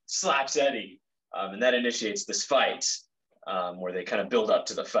Dylan slaps Eddie, and that initiates this fight, where they kind of build up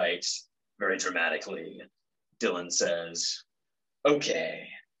to the fight very dramatically. Dylan says, okay.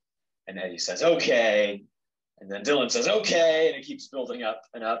 And Eddie says, okay. And then Dylan says, okay. And it keeps building up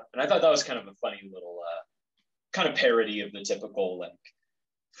and up. And I thought that was kind of a funny little kind of parody of the typical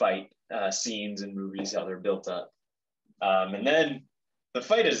fight scenes in movies, how they're built up. And then the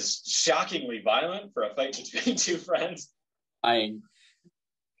fight is shockingly violent for a fight between two friends. They're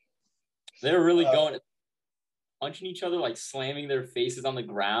really going punching each other, slamming their faces on the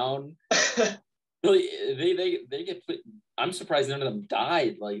ground. Really, they get put. I'm surprised none of them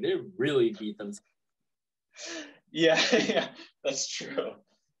died. They really beat them. Yeah, yeah, that's true.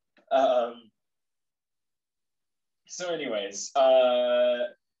 Um, so, anyways,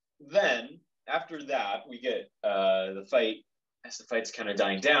 then after that, we get the fight. As the fight's kind of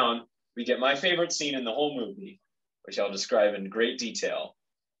dying down, we get my favorite scene in the whole movie, which I'll describe in great detail.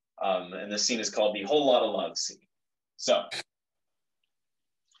 And the scene is called the "Whole Lot of Love" scene. So,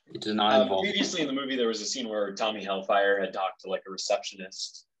 It does not involve. previously in the movie, there was a scene where Tommy Hellfire had talked to like a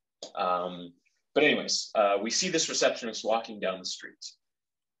receptionist. But anyways, we see this receptionist walking down the street.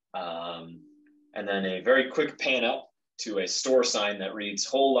 And then a very quick pan up to a store sign that reads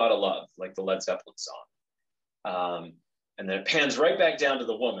 "Whole Lot of Love," like the Led Zeppelin song. And then it pans right back down to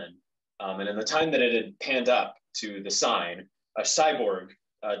the woman. And in the time that it had panned up to the sign, a cyborg,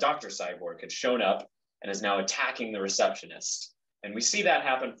 Dr. Cyborg, had shown up and is now attacking the receptionist. And we see that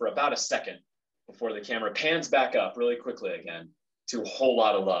happen for about a second before the camera pans back up really quickly again to "A Whole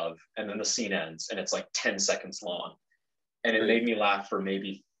Lot of Love." And then the scene ends and it's like 10 seconds long. And it made me laugh for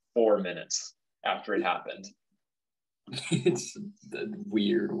maybe 4 minutes after it happened. It's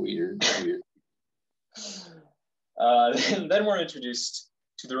weird. Then we're introduced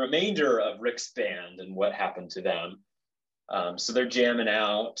to the remainder of Rick's band and what happened to them. So they're jamming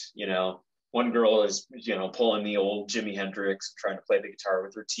out, you know. One girl is, you know, pulling the old Jimi Hendrix, trying to play the guitar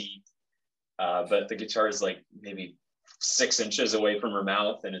with her teeth. But the guitar is like maybe 6 inches away from her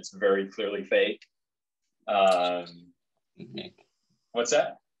mouth and it's very clearly fake. What's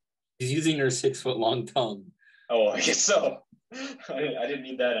that? She's using her 6-foot-long tongue. Oh, I guess so. I didn't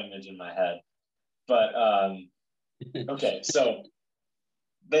need that image in my head. But okay, so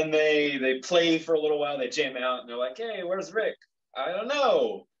then they play for a little while, they jam out, and they're like, "Hey, where's Rick? I don't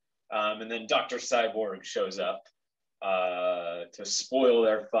know." And then Dr. Cyborg shows up to spoil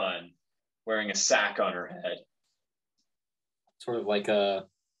their fun, wearing a sack on her head. Sort of like a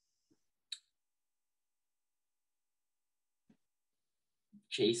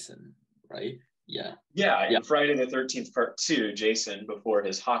Jason, right? Yeah. Yeah, in Friday the 13th Part 2, Jason, before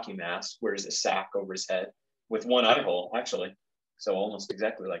his hockey mask, wears a sack over his head with one eye hole, actually. So almost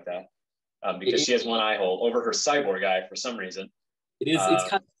exactly like that. Because she has one eye hole over her cyborg eye for some reason. It's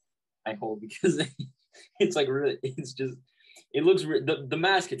kind of eye hole because it's like really, it's just, it looks, the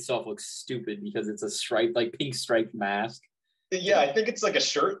mask itself looks stupid because it's a striped, like pink striped mask. Yeah, I think it's like a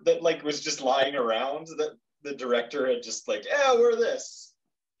shirt that like was just lying around that the director had just like, "Yeah, wear this."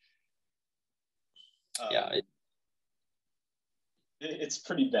 Yeah, it's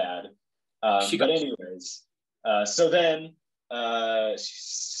pretty bad. But anyways, so then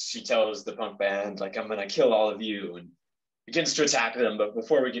she tells the punk band like, "I'm gonna kill all of you," and begins to attack them. But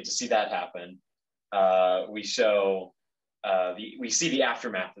before we get to see that happen, we show we see the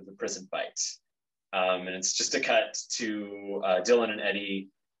aftermath of the prison fight, and it's just a cut to Dylan and Eddie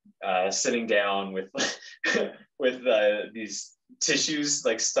sitting down with with these tissues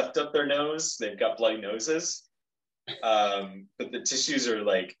like stuffed up their nose. They've got bloody noses, but the tissues are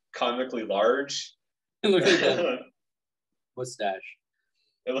like comically large. it looks like a mustache.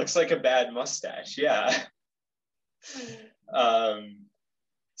 It looks like a bad mustache. Yeah.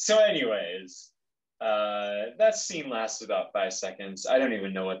 So anyways, that scene lasts about 5 seconds. I don't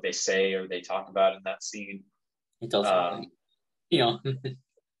even know what they say or they talk about in that scene. It does, you know.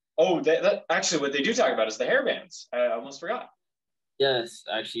 Oh, that actually what they do talk about is the hair bands. I almost forgot. Yes,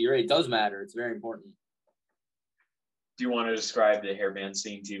 actually, you're right. It does matter. It's very important. Do you want to describe the hairband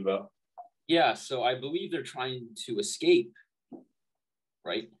scene, Tebow? Yeah, so I believe they're trying to escape,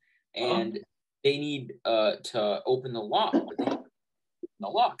 right? And they need to open the lock.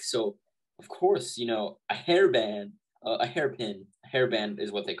 So, of course, you know, a hairband, a hairpin, a hairband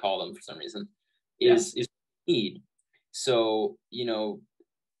is what they call them for some reason, is need. So, you know,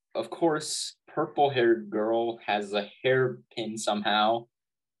 of course, purple-haired girl has a hairpin somehow.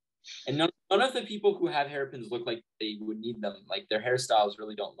 And none of the people who have hairpins look like they would need them. Like, their hairstyles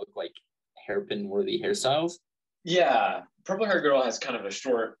really don't look like hairpin-worthy hairstyles. Yeah. Purple-haired girl has kind of a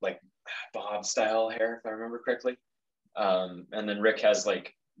short, like, bob-style hair, if I remember correctly. And then Rick has,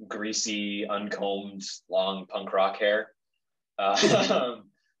 like, greasy, uncombed, long punk rock hair. So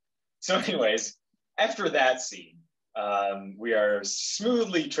anyways, after that scene, we are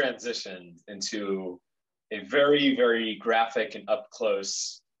smoothly transitioned into a very, very graphic and up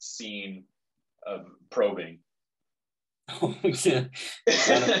close scene of probing. Oh, yeah.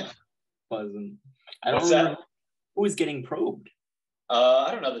 Pleasant. I don't remember who is getting probed. I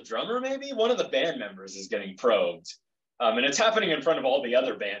don't know, the drummer maybe? One of the band members is getting probed. And it's happening in front of all the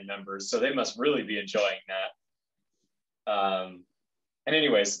other band members, so they must really be enjoying that. And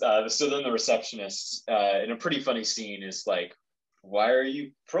anyways, so then the receptionist, in a pretty funny scene, is like why are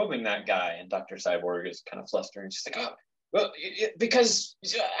you probing that guy? And Dr. Cyborg is kind of flustering. She's like, oh, well, because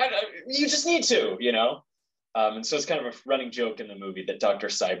you just need to, you know? And so it's kind of a running joke in the movie that Dr.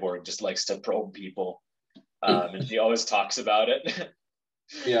 Cyborg just likes to probe people. And she always talks about it.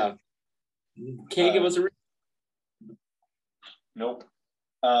 Yeah. Can't give us a Nope.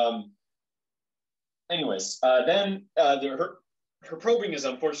 Anyways, then her probing is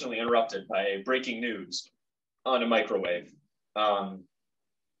unfortunately interrupted by breaking news on a microwave. And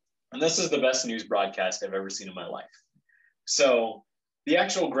this is the best news broadcast I've ever seen in my life. So the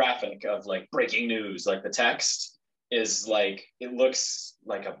actual graphic of like breaking news, like the text is like, it looks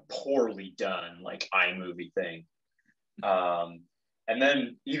like a poorly done like iMovie thing. And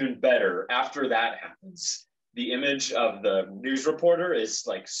then even better, after that happens, the image of the news reporter is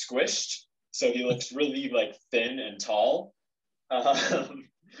like squished. So he looks really like thin and tall.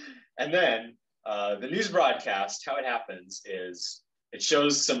 And then the news broadcast, how it happens is it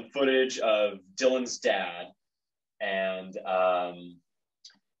shows some footage of Dylan's dad. And the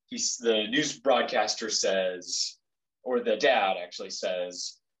news broadcaster says, or the dad actually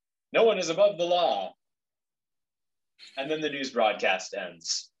says, no one is above the law. And then the news broadcast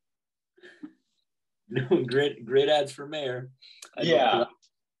ends. No, great ads for mayor. Yeah.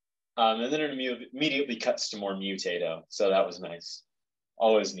 And then it immediately cuts to more Mutato. So that was nice.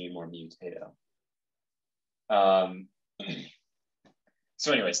 Always need more Mutato.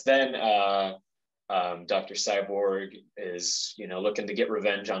 So anyways, then Dr. Cyborg is, looking to get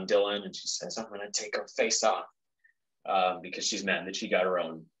revenge on Dylan. And she says, I'm going to take her face off because she's mad that she got her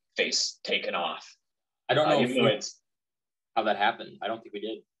own face taken off. I don't know how that happened. I don't think we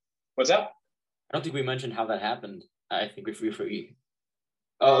did. What's that? I don't think we mentioned how that happened. I think we free.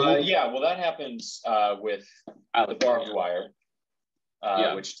 Yeah, well, that happens with the barbed wire,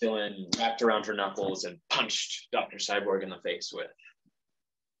 which Dylan wrapped around her knuckles and punched Dr. Cyborg in the face with.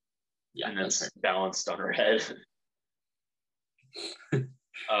 Yeah, and that's balanced on her head. But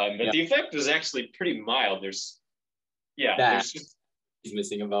the effect was actually pretty mild. There's just she's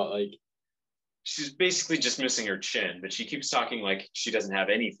missing about like. She's basically just missing her chin, but she keeps talking like she doesn't have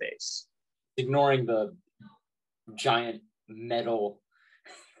any face. Ignoring the giant metal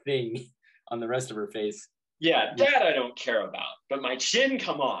thing on the rest of her face. Yeah, that I don't care about, but my chin,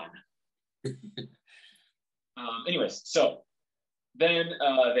 come on. Anyways, so then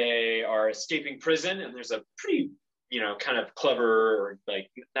they are escaping prison, and there's a pretty, kind of clever or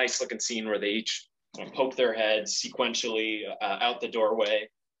like nice looking scene where they each poke their heads sequentially out the doorway.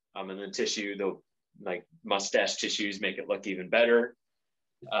 And then the like mustache tissues make it look even better.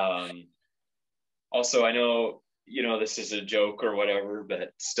 Also, I know, this is a joke or whatever,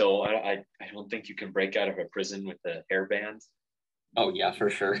 but still, I don't think you can break out of a prison with a hairband. Oh yeah, for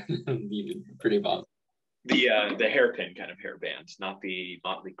sure. Pretty bomb. The hairpin kind of hairband, not the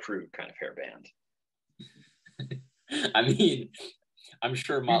Motley Crue kind of hairband. I mean, I'm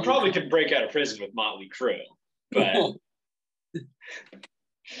sure you probably could break out of prison with Motley Crue, but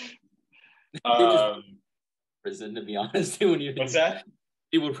prison, to be honest. When you what's that?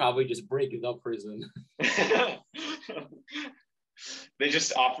 It would probably just break the prison. They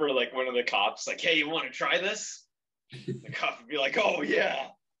just offer like one of the cops, like, "Hey, you want to try this?" The cop would be like, "Oh yeah."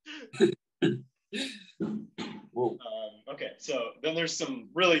 Okay, so then there's some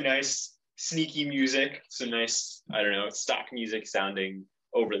really nice sneaky music, some nice, I don't know, stock music sounding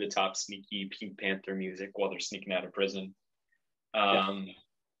over the top sneaky Pink Panther music while they're sneaking out of prison.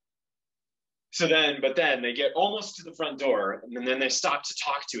 So then they get almost to the front door, and then they stop to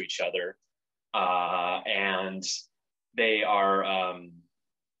talk to each other, and they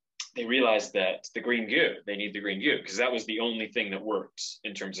realize that they need the green goo, because that was the only thing that worked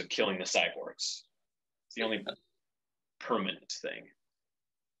in terms of killing the cyborgs. It's the only permanent thing.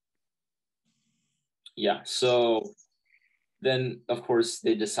 Yeah, so then, of course,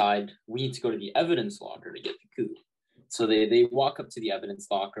 they decide we need to go to the evidence locker to get the goo. So they walk up to the evidence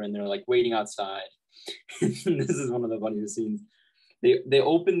locker, and they're like waiting outside. This is one of the funniest scenes. They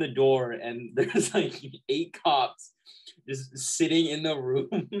open the door, and there's like 8 cops just sitting in the room,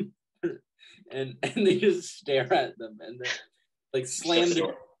 and they just stare at them, and they like slam the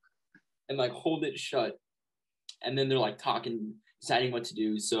door and like hold it shut. And then they're like talking, deciding what to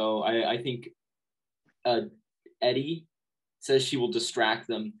do. So I think Eddie says she will distract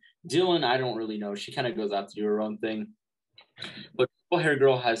them. Dylan, I don't really know. She kind of goes out to do her own thing. But Purple Hair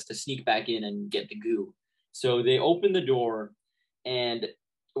Girl has to sneak back in and get the goo. So they open the door, and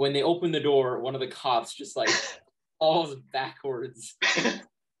when they open the door, one of the cops just like falls backwards.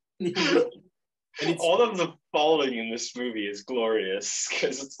 All of the falling in this movie is glorious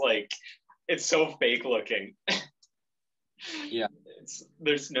because it's like, it's so fake looking. Yeah.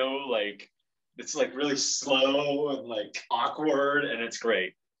 There's no like, it's like really slow and like awkward, and it's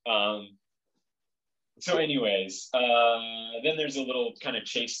great. So anyways, then there's a little kind of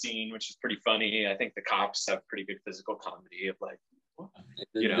chase scene, which is pretty funny. I think the cops have pretty good physical comedy of like, you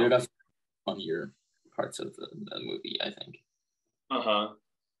They're know, definitely funnier parts of the movie, I think. uh-huh.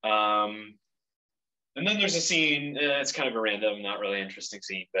 And then there's a scene, it's kind of a random, not really interesting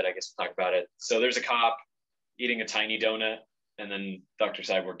scene, but I guess we'll talk about it. So there's a cop eating a tiny donut, and then Dr.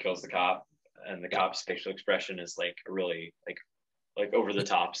 Cyborg kills the cop, and the cop's facial expression is like a really like over the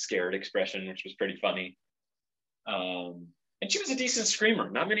top scared expression, which was pretty funny. And she was a decent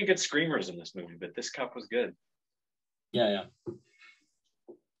screamer. Not many good screamers in this movie, but this cop was good. Yeah.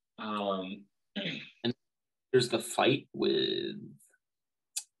 Um, And there's the fight with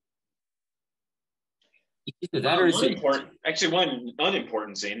either that or is it? one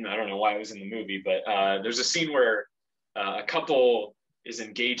unimportant scene. I don't know why it was in the movie, but there's a scene where a couple is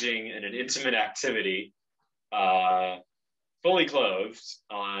engaging in an intimate activity, fully clothed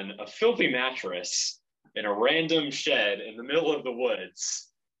on a filthy mattress in a random shed in the middle of the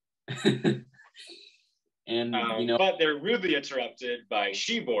woods. And but they're rudely interrupted by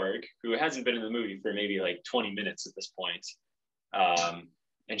SheBorg, who hasn't been in the movie for maybe like 20 minutes at this point.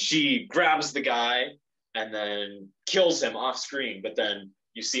 And she grabs the guy and then kills him off screen. But then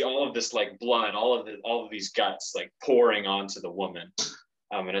you see all of this like blood, all of these guts like pouring onto the woman.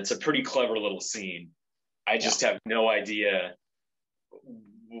 And it's a pretty clever little scene. I just have no idea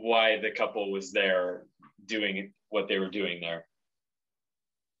why the couple was there doing what they were doing there.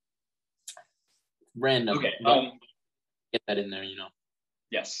 Random. Okay. Get that in there,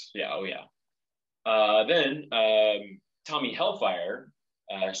 Yes. Yeah. Oh, yeah. Then Tommy Hellfire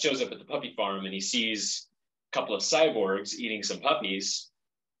shows up at the puppy farm, and he sees a couple of cyborgs eating some puppies.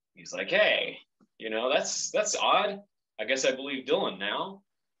 He's like, "Hey, that's odd. I guess I believe Dylan now."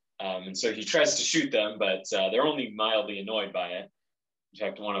 And so he tries to shoot them, but they're only mildly annoyed by it. In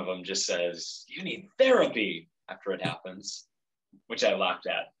fact, one of them just says, "You need therapy," after it happens, which I laughed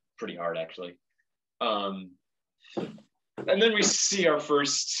at pretty hard, actually. And then we see our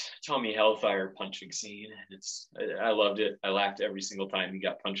first Tommy Hellfire punching scene. I loved it. I laughed every single time he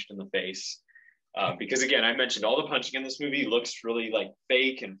got punched in the face. Because again, I mentioned all the punching in this movie looks really like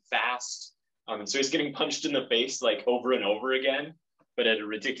fake and fast. And so he's getting punched in the face like over and over again, but at a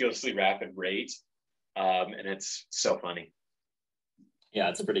ridiculously rapid rate. And it's so funny. Yeah,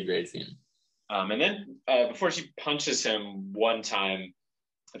 it's a pretty great scene. And then before she punches him one time,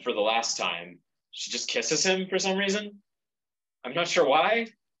 for the last time, she just kisses him for some reason. I'm not sure why.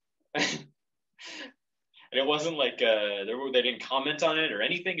 And it wasn't like they didn't comment on it or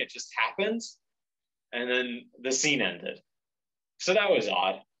anything. It just happened. And then the scene ended. So that was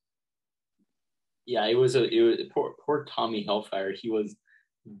odd. Yeah, it was poor Tommy Hellfire. He was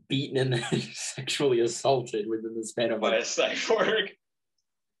beaten and then sexually assaulted within the span of by a cyborg.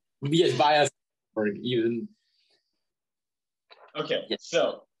 Yes, by a cyborg even. Okay, yeah.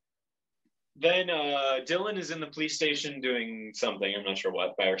 So then Dylan is in the police station doing something, I'm not sure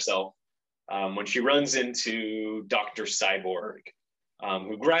what, by herself, when she runs into Dr. Cyborg,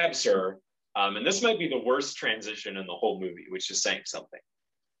 who grabs her. And this might be the worst transition in the whole movie, which is saying something.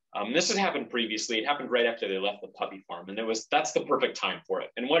 This had happened previously. It happened right after they left the puppy farm, and that's the perfect time for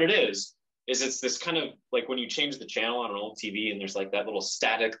it. And what it is it's this kind of like when you change the channel on an old TV and there's like that little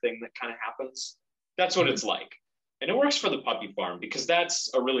static thing that kind of happens. That's what it's like. And it works for the puppy farm because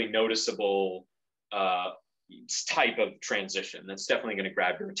that's a really noticeable type of transition. That's definitely going to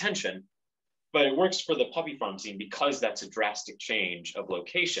grab your attention. But it works for the puppy farm scene because that's a drastic change of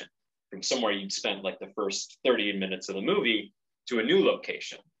location from somewhere you'd spent like the first 30 minutes of the movie to a new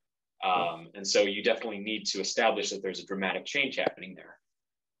location. And so you definitely need to establish that there's a dramatic change happening there.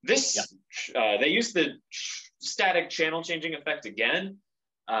 They use the static channel changing effect again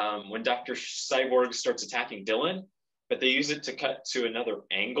when Dr. Cyborg starts attacking Dylan, but they use it to cut to another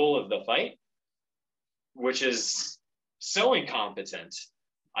angle of the fight, which is so incompetent.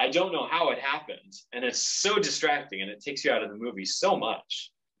 I don't know how it happened, and it's so distracting, and it takes you out of the movie so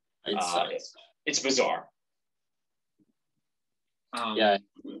much. It's bizarre. Yeah,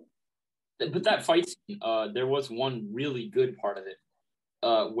 but that fight scene, there was one really good part of it,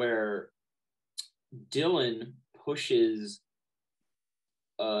 where Dylan pushes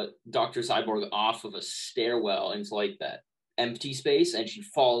Dr. Cyborg off of a stairwell into like that empty space, and she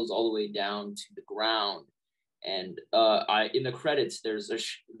falls all the way down to the ground. And in the credits,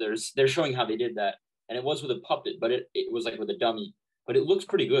 they're showing how they did that, and it was with a puppet, but it was like with a dummy, but it looks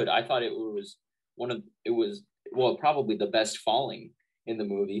pretty good. I thought it was probably the best falling in the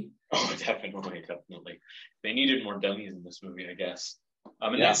movie. Oh, definitely. They needed more dummies in this movie, I guess.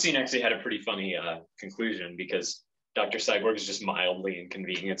 And Yeah. that scene actually had a pretty funny conclusion because Dr. Cyborg is just mildly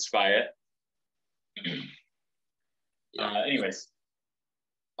inconvenienced by it. Yeah. Anyways,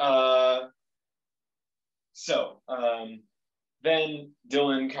 then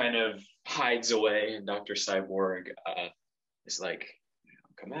Dylan kind of hides away, and Dr. Cyborg is like,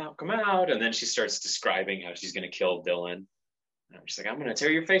 come out. And then she starts describing how she's going to kill Dylan. And she's like, I'm going to tear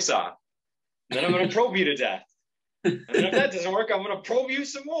your face off. And then I'm going to probe you to death. And then if that doesn't work, I'm going to probe you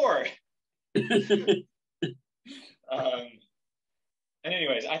some more. And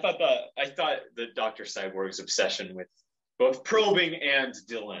anyways, I thought the Dr. Cyborg's obsession with both probing and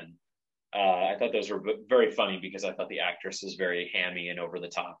Dylan, I thought those were very funny because I thought the actress was very hammy and over the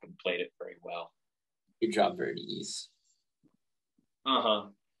top and played it very well. Good job, Verdes.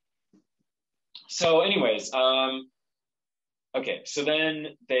 So anyways, okay, so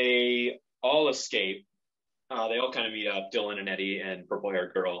then they all escape. They all kind of meet up, Dylan and Eddie and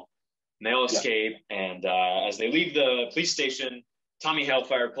purple-haired girl. And they all escape, and as they leave the police station, Tommy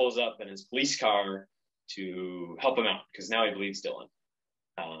Hellfire pulls up in his police car to help him out, because now he believes Dylan.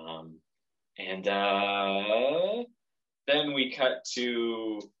 Then we cut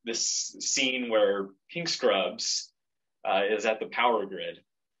to this scene where Pink Scrubs is at the power grid.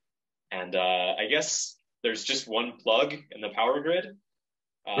 And I guess there's just one plug in the power grid.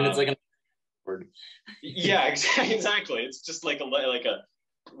 And it's like a word. Yeah, exactly. It's just like a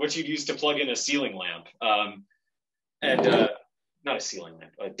what you'd use to plug in a ceiling lamp. Not a ceiling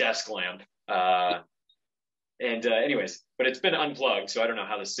lamp, a desk lamp. Anyways, but it's been unplugged, so I don't know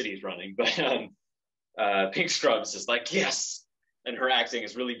how the city's running. But Pink Scrubs is like, yes, and her acting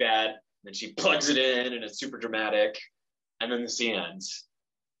is really bad. And she plugs it in, and it's super dramatic. And then the scene ends.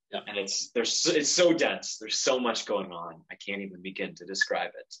 Yeah. And it's so dense. There's so much going on. I can't even begin to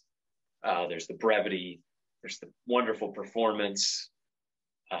describe it. There's the brevity. There's the wonderful performance.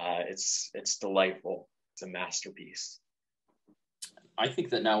 It's delightful. It's a masterpiece. I think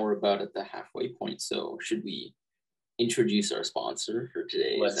that now we're about at the halfway point. So should we introduce our sponsor for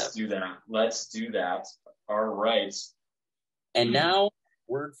today? Let's do that. All right. And now,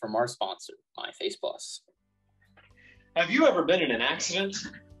 word from our sponsor, MyFace Plus. Have you ever been in an accident?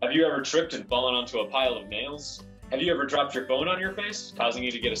 Have you ever tripped and fallen onto a pile of nails? Have you ever dropped your phone on your face, causing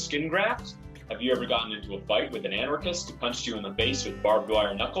you to get a skin graft? Have you ever gotten into a fight with an anarchist who punched you in the face with barbed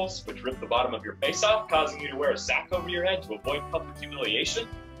wire knuckles, which ripped the bottom of your face off, causing you to wear a sack over your head to avoid public humiliation?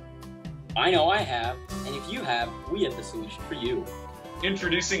 I know I have, and if you have, we have the solution for you.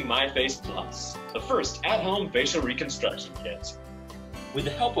 Introducing MyFace Plus, the first at-home facial reconstruction kit. With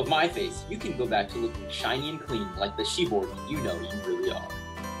the help of MyFace, you can go back to looking shiny and clean like the SheBorg you know you really are.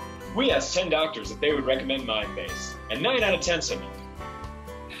 We asked 10 doctors if they would recommend MyFace, and 9 out of 10 said no.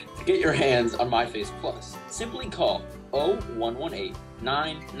 To get your hands on MyFace Plus, simply call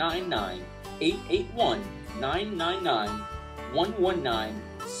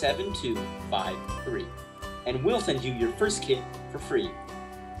 0118-999-881-999-119-7253, and we'll send you your first kit for free.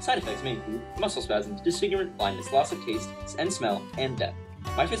 Side effects may include muscle spasms, disfigurement, blindness, loss of taste and smell, and death.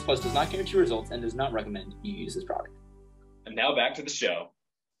 MyFace Plus does not guarantee results and does not recommend you use this product. And now back to the show.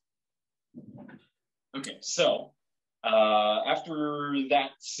 Okay, so after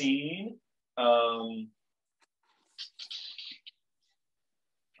that scene, so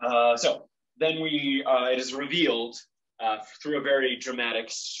then it is revealed through a very dramatic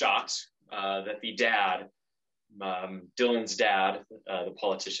shot that the dad, Dylan's dad, the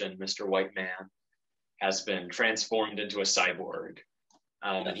politician, Mr. White Man, has been transformed into a cyborg.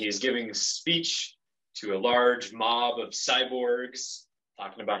 And he is giving a speech to a large mob of cyborgs,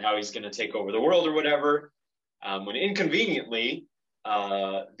 talking about how he's going to take over the world or whatever, when inconveniently,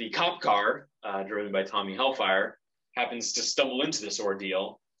 the cop car, driven by Tommy Hellfire, happens to stumble into this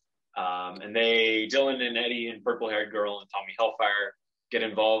ordeal. And Dylan and Eddie and Purple-Haired Girl and Tommy Hellfire get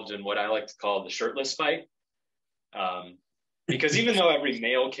involved in what I like to call the shirtless fight. Because even though every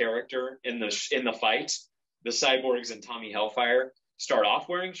male character in the fight, the cyborgs and Tommy Hellfire, start off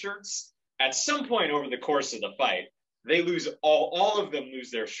wearing shirts, at some point over the course of the fight, they lose all of them lose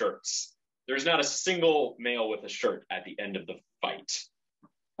their shirts. There's not a single male with a shirt at the end of the fight.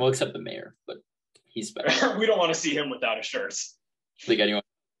 Well, except the mayor, but he's special. We don't want to see him without a shirt. Like anyone.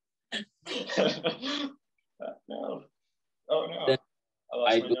 No. Oh no. I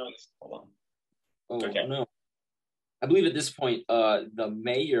lost my notes. Hold on. Oh, okay. No. I believe at this point, the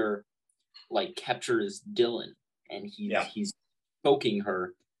mayor captures Dylan, and he's poking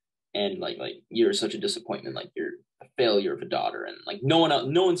her, and like you're such a disappointment, like you're a failure of a daughter, and like no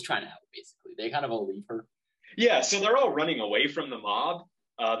one's trying to help. Basically, they kind of all leave her. Yeah, so they're all running away from the mob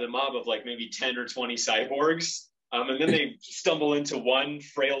of like maybe 10 or 20 cyborgs. And then they stumble into one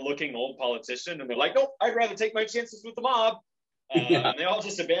frail looking old politician and they're like, nope, I'd rather take my chances with the mob. Yeah. And they all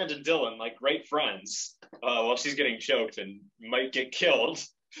just abandon Dylan like great friends while she's getting choked and might get killed.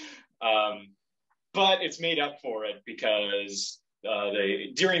 Um, but it's made up for it because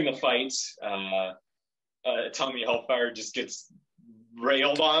they during the fight, Tommy Hellfire just gets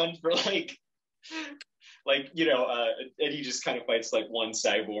railed on for Eddie just kind of fights like one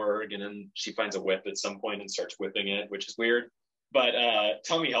cyborg, and then she finds a whip at some point and starts whipping it, which is weird. But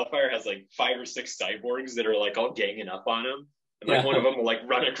Tommy Hellfire has like 5 or 6 cyborgs that are like all ganging up on him, and like one of them will like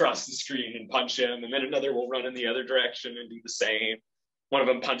run across the screen and punch him, and then another will run in the other direction and do the same. One of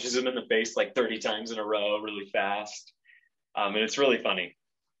them punches him in the face like 30 times in a row, really fast, and it's really funny.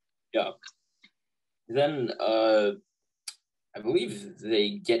 Yeah. Then I believe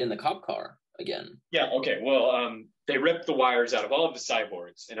they get in the cop car again. Yeah, okay. Well, they ripped the wires out of all of the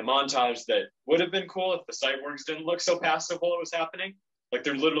cyborgs in a montage that would have been cool if the cyborgs didn't look so passive while it was happening. Like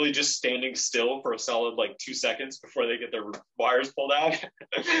they're literally just standing still for a solid like 2 seconds before they get their wires pulled out.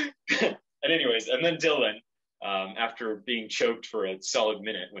 And then Dylan, after being choked for a solid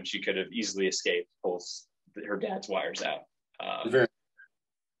minute when she could have easily escaped, pulls her dad's wires out.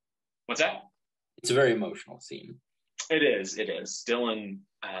 What's that? It's a very emotional scene. It is. Dylan,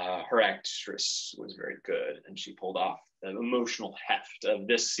 her actress was very good, and she pulled off the emotional heft of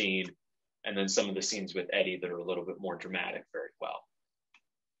this scene, and then some of the scenes with Eddie that are a little bit more dramatic very well.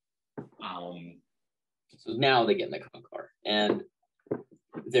 So now they get in the cop car, and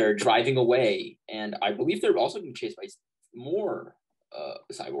they're driving away, and I believe they're also being chased by more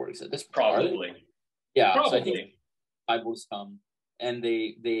cyborgs at this point. Probably. Yeah, Probably. so I think cyborgs come, and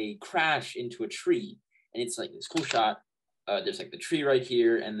they crash into a tree. And it's like this cool shot. There's like the tree right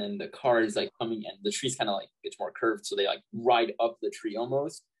here, and then the car is like coming, and the tree's kind of like it's more curved, so they like ride up the tree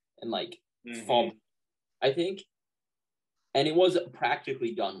almost and like fall. I think, and it was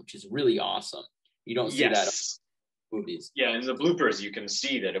practically done, which is really awesome. You don't see that in movies. Yeah, in the bloopers, you can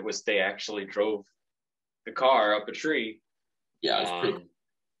see that they actually drove the car up a tree. Yeah, it's pretty.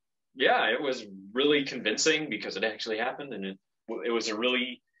 Yeah, it was really convincing because it actually happened, and it was a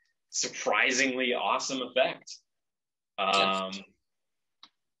really surprisingly awesome effect.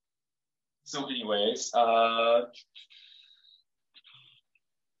 So anyways, the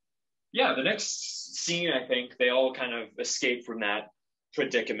next scene, I think they all kind of escape from that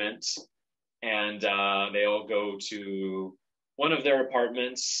predicament, and they all go to one of their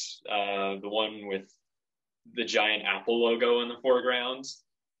apartments, the one with the giant Apple logo in the foreground,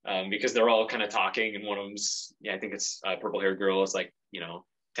 because they're all kind of talking, and one of them's, I think it's a purple-haired girl, is like,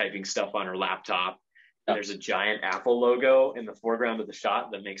 typing stuff on her laptop. And there's a giant Apple logo in the foreground of the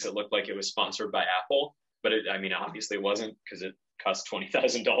shot that makes it look like it was sponsored by Apple, but obviously it wasn't because it cost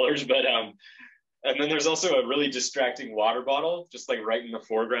 $20,000. But and then there's also a really distracting water bottle just like right in the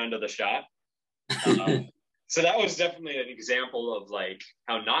foreground of the shot. So that was definitely an example of like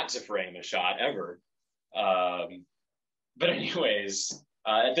how not to frame a shot ever. But anyways,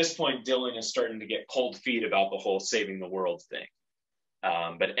 at this point, Dylan is starting to get cold feet about the whole saving the world thing.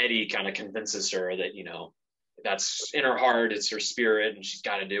 But Eddie kind of convinces her that, that's in her heart, it's her spirit, and she's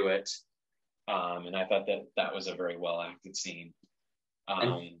got to do it. And I thought that was a very well acted scene.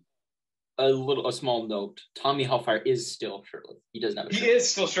 A small note: Tommy Hellfire is still shirtless. He doesn't have a shirt. He is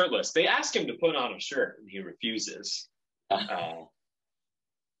still shirtless. They ask him to put on a shirt, and he refuses.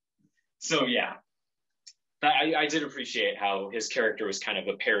 So yeah, I did appreciate how his character was kind of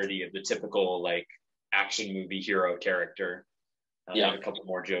a parody of the typical like action movie hero character. A couple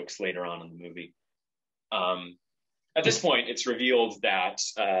more jokes later on in the movie. At this point, it's revealed that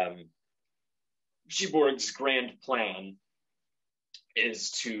SheBorg's grand plan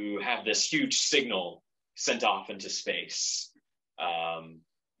is to have this huge signal sent off into space,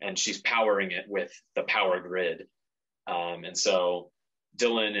 and she's powering it with the power grid. And so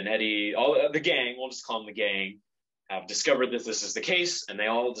Dylan and Eddie, all the gang, we'll just call them the gang, have discovered that this is the case, and they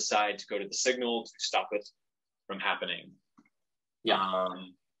all decide to go to the signal to stop it from happening.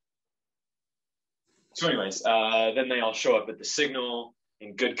 So anyways, then they all show up at the signal,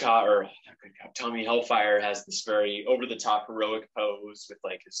 and Tommy Hellfire has this very over-the-top heroic pose with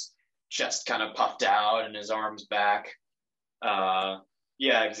like his chest kind of puffed out and his arms back.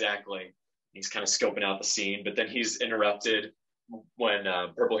 Yeah, exactly. He's kind of scoping out the scene, but then he's interrupted when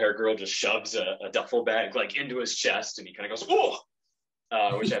purple-haired girl just shoves a duffel bag like into his chest, and he kind of goes, "Oh!"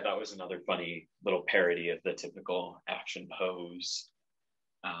 Which I thought was another funny little parody of the typical action pose.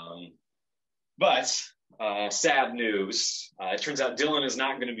 But sad news. It turns out Dylan is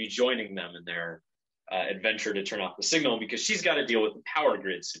not going to be joining them in their adventure to turn off the signal because she's got to deal with the power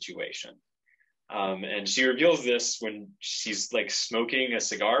grid situation. And she reveals this when she's like smoking a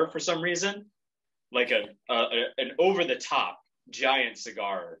cigar for some reason, like an over the top giant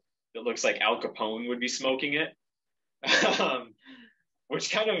cigar that looks like Al Capone would be smoking it,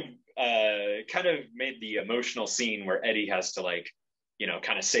 which kind of made the emotional scene where Eddie has to like,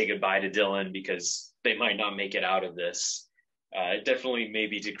 kind of say goodbye to Dylan because they might not make it out of this. It definitely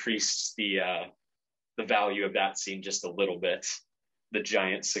maybe decreased the value of that scene just a little bit, the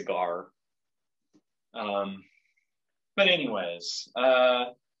giant cigar. But anyways,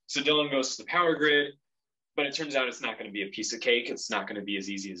 so Dylan goes to the power grid, but it turns out it's not going to be a piece of cake. It's not going to be as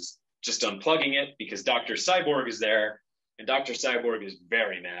easy as just unplugging it because Dr. Cyborg is there, and Dr. Cyborg is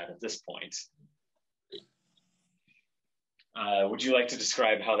very mad at this point. Would you like to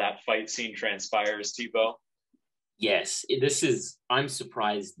describe how that fight scene transpires, Tebow? Yes, I'm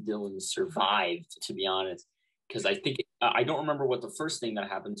surprised Dylan survived, to be honest, because I don't remember what the first thing that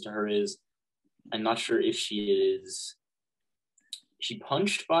happens to her is. I'm not sure if she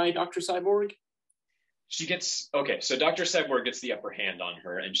punched by Dr. Cyborg? So Dr. Cyborg gets the upper hand on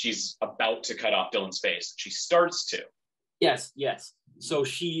her, and she's about to cut off Dylan's face. She starts to. Yes. So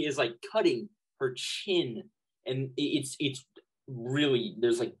she is like cutting her chin, and it's really,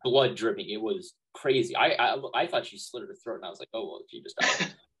 there's like blood dripping. It was crazy. I thought she slit her throat, and I was like, oh, well, she just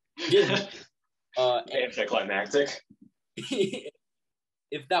died. Didn't. Anticlimactic.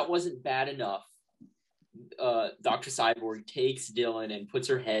 If that wasn't bad enough, Dr. Cyborg takes Dylan and puts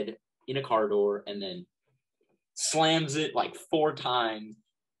her head in a car door and then slams it like 4 times.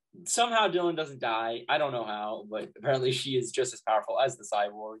 Somehow Dylan doesn't die. I don't know how, but apparently she is just as powerful as the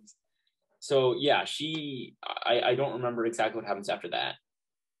cyborgs. So yeah, I don't remember exactly what happens after that.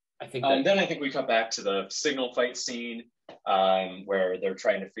 I think then I think we come back to the signal fight scene where they're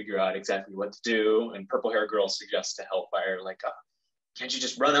trying to figure out exactly what to do, and Purple Hair Girl suggests to Hellfire, like, can't you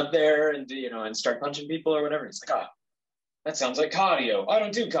just run up there and and start punching people or whatever? It's like, that sounds like cardio. I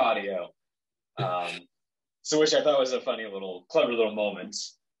don't do cardio. So which I thought was a funny clever little moment.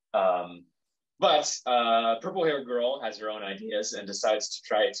 But Purple Hair Girl has her own ideas and decides to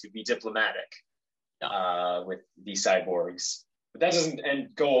try to be diplomatic with the cyborgs. But that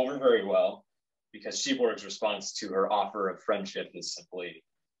doesn't go over very well because SheBorg's response to her offer of friendship is simply,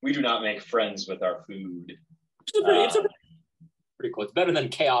 we do not make friends with our food. It's pretty cool. It's better than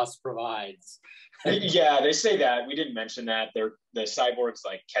chaos provides. Yeah, they say that. We didn't mention that. The cyborg's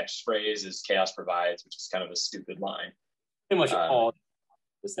like catchphrase is chaos provides, which is kind of a stupid line. Pretty much all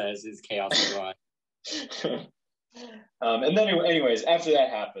it says is chaos provides. And then anyways, after that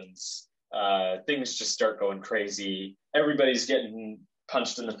happens, things just start going crazy. Everybody's getting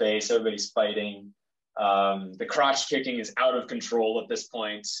punched in the face. Everybody's fighting. The crotch kicking is out of control at this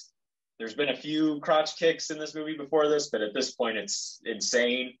point. There's been a few crotch kicks in this movie before this, but at this point it's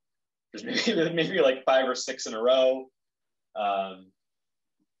insane. There's maybe like 5 or 6 in a row.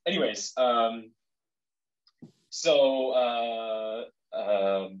 Anyways, then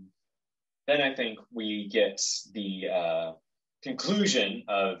I think we get the conclusion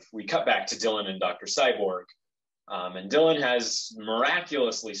of, we cut back to Dylan and Dr. Cyborg. And Dylan has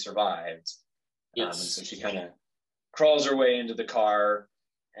miraculously survived. Yes. And so she kind of crawls her way into the car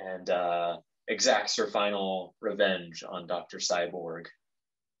and exacts her final revenge on Dr. Cyborg.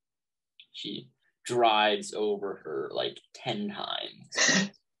 She drives over her like 10 times.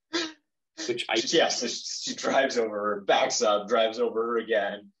 So she drives over her, backs up, drives over her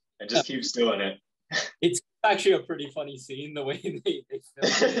again, and just keeps doing it. It's actually a pretty funny scene, the way they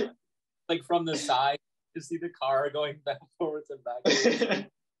film it. Like from the side, to see the car going back forwards and back.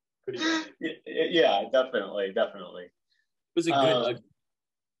 Pretty funny. Yeah, definitely. It was a good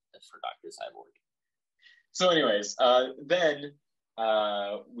for Dr. Cyborg. So anyways, then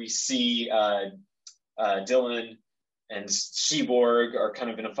we see Dylan and SheBorg are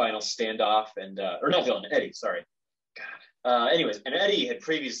kind of in a final standoff, and or not Dylan, Eddie, sorry. God. Anyways, and Eddie had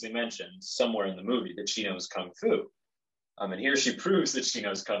previously mentioned somewhere in the movie that she knows Kung Fu. And here she proves that she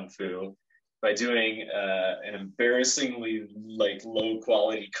knows Kung Fu by doing an embarrassingly like low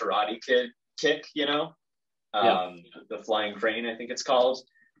quality karate kick, the flying crane, I think it's called,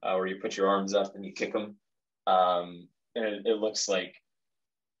 where you put your arms up and you kick them. And it looks like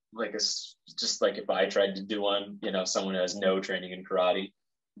it's just like if I tried to do one, someone who has no training in karate.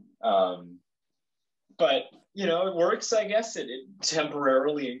 But it works, I guess. It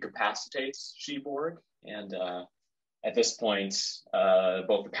temporarily incapacitates SheBorg, and at this point,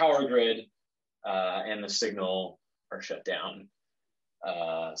 both the power grid and the signal are shut down.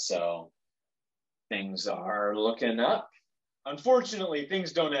 So things are looking up. unfortunately,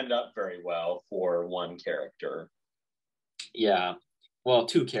 things don't end up very well for one character. Yeah. Well,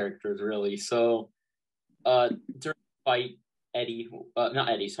 two characters really. So, during the fight, Eddie, not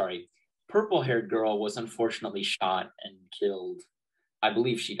Eddie, sorry, purple-haired girl was unfortunately shot and killed. I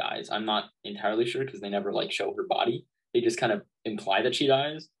believe she dies. I'm not entirely sure because they never like show her body. They just kind of imply that she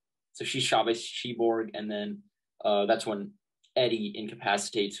dies. So she's shot by SheBorg, and then that's when Eddie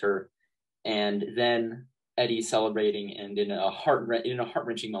incapacitates her, and then Eddie celebrating, and in a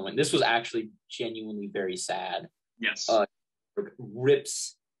heart-wrenching moment. This was actually genuinely very sad. Yes.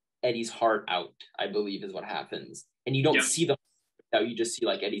 Rips Eddie's heart out, I believe, is what happens, and you don't see the out. You just see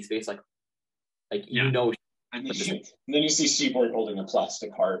like Eddie's face, like you know. And then you see SheBorg holding a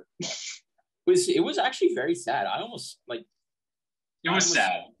plastic heart. It was actually very sad. I almost like. It was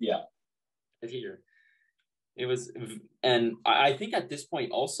sad. Yeah. It was, and I think at this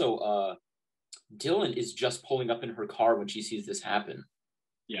point also, Dylan is just pulling up in her car when she sees this happen.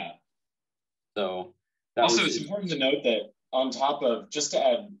 Yeah. So also, it's important to note that on top of, just to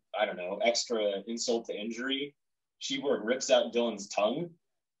add, I don't know, extra insult to injury, SheBorg rips out Dylan's tongue,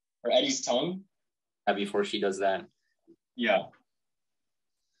 or Eddie's tongue. Before she does that. Yeah.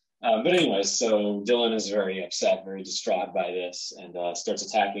 But anyways, so Dylan is very upset, very distraught by this, and starts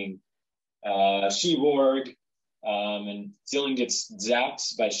attacking SheBorg. And Dylan gets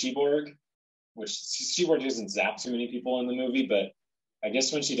zapped by SheBorg, which SheBorg doesn't zap too many people in the movie, but I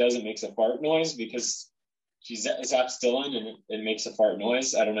guess when she does, it makes a fart noise because she zaps Dylan and it makes a fart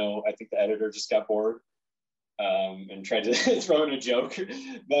noise. I don't know. I think the editor just got bored and tried to throw in a joke.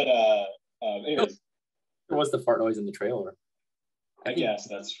 But anyways. There was the fart noise in the trailer. I guess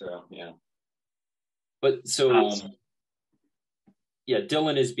that's true. Yeah. But so, yeah,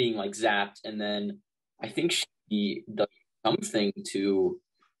 Dylan is being like zapped, and then I think she does something to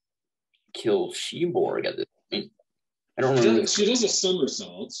kill SheBorg at this point. I don't remember. She does a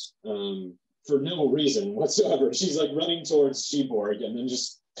somersault for no reason whatsoever. She's like running towards SheBorg and then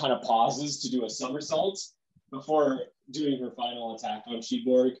just kind of pauses to do a somersault before doing her final attack on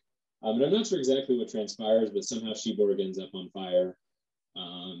SheBorg. And I'm not sure exactly what transpires, but somehow SheBorg ends up on fire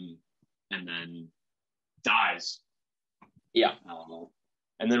and then dies. Yeah.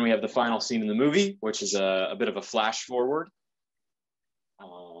 And then we have the final scene in the movie, which is a bit of a flash forward.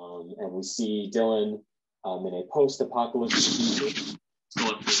 And we see Dylan in a post-apocalyptic future,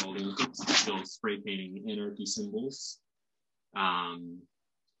 still up for all the still spray painting anarchy symbols. And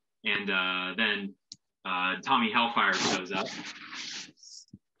then Tommy Hellfire shows up.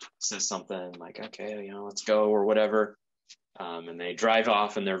 Says something like, okay, let's go or whatever. And they drive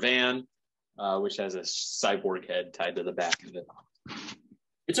off in their van, which has a cyborg head tied to the back of it.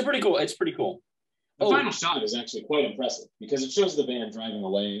 It's pretty cool. The final shot is actually quite impressive because it shows the van driving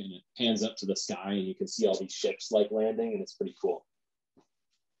away and it pans up to the sky and you can see all these ships like landing and it's pretty cool.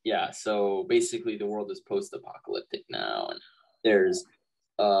 Yeah. So basically the world is post-apocalyptic now. And there's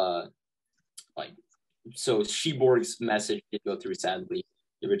so SheBorg's message did go through, sadly.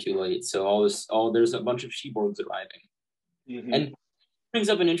 They were too late. So there's a bunch of SheBorgs arriving. Mm-hmm. And brings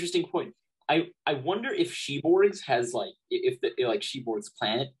up an interesting point. I wonder if SheBorgs has if SheBorg's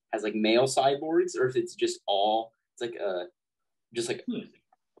planet has like male cyborgs, or if it's just a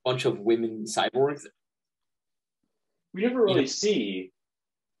bunch of women cyborgs. We never really see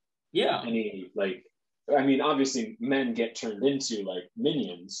any obviously men get turned into like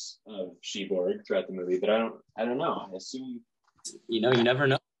minions of SheBorg throughout the movie, but I don't know. I assume you never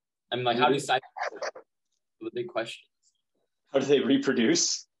know. I mean, how do cyborgs? The big question. How do they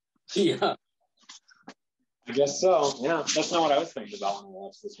reproduce? Yeah. I guess so. Yeah, that's not what I was thinking about when I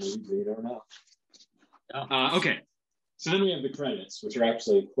watched this movie, but you never know. Yeah. Okay. So then we have the credits, which are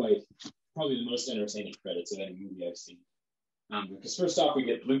actually probably the most entertaining credits of any movie I've seen. Because first off, we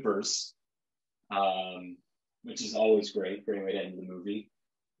get bloopers, which is always great way to end the movie.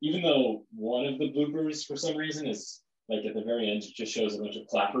 Even though one of the bloopers, for some reason, is like at the very end, it just shows a bunch of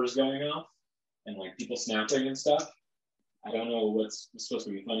clappers going off and like people snapping and stuff. I don't know what's supposed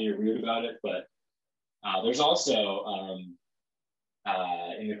to be funny or weird about it, but there's also,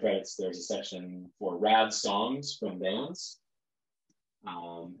 in the credits, there's a section for rad songs from bands.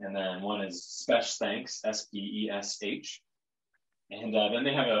 And then one is Spesh Thanks, SPESH. And then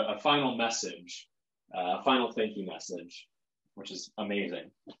they have a final message, a final thank you message, which is amazing.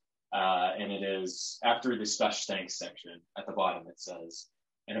 And it is after the Spesh Thanks section at the bottom, it says,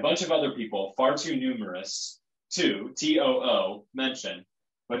 and a bunch of other people far too numerous to TOO mention,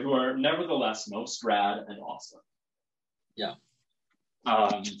 but who are nevertheless most rad and awesome. Yeah.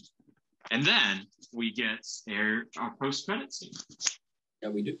 And then we get our post-credit scene. Yeah,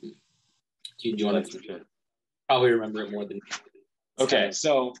 we do. Do you want to? Probably remember it more than me. Okay,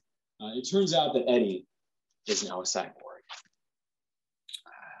 so it turns out that Eddie is now a cyborg.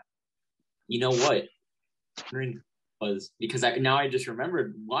 You know what? Was because now I just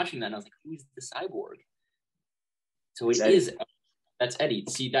remembered watching that and I was like, who's the cyborg? So it is. That's Eddie.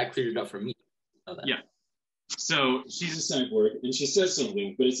 See, that cleared it up for me. Yeah. So she's a cyborg and she says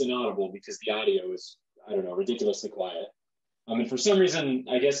something, but it's inaudible because the audio is, I don't know, ridiculously quiet. And for some reason,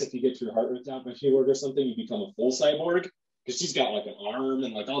 I guess if you get your heart ripped out by SheBorg or something, you become a full cyborg because she's got like an arm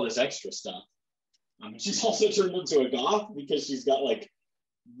and like all this extra stuff. She's also turned into a goth because she's got like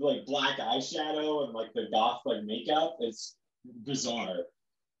black eyeshadow and like the goth like makeup. It's bizarre.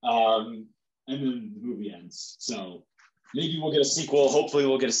 And then the movie ends. So maybe we'll get a sequel. Hopefully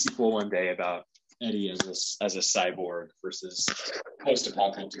we'll get a sequel one day about Eddie as a cyborg versus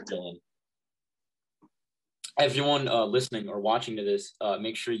post-apocalyptic Dylan. Everyone listening or watching to this,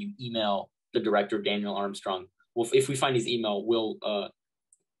 make sure you email the director, Daniel Armstrong. Well, if we find his email, we'll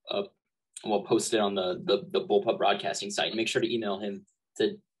post it on the Bullpup Broadcasting site. Make sure to email him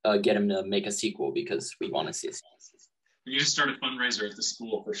to get him to make a sequel because we want to see it. We need to start a fundraiser at the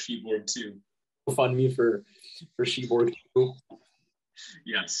school for SheBorg 2. Fund me for SheBorg 2.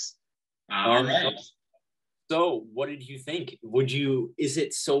 Yes. All right. So, what did you think? Is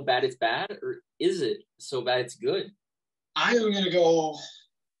it so bad it's bad, or is it so bad it's good? I'm going to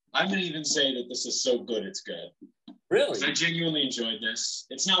even say that this is so good it's good. Really? Because I genuinely enjoyed this.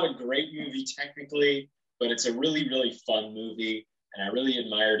 It's not a great movie technically, but it's a really, really fun movie. And I really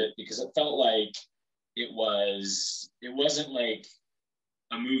admired it because it felt like it wasn't like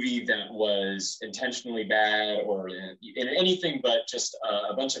a movie that was intentionally bad or in anything but just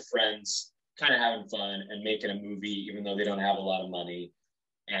a bunch of friends kind of having fun and making a movie, even though they don't have a lot of money.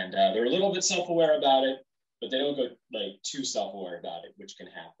 And they're a little bit self-aware about it, but they don't go like too self-aware about it, which can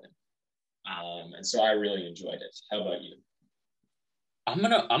happen. And so I really enjoyed it. How about you? I'm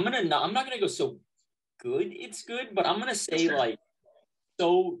not gonna go so good it's good, but I'm gonna say like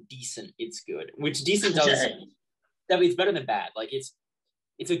so decent it's good. Which decent does it's better than bad. Like it's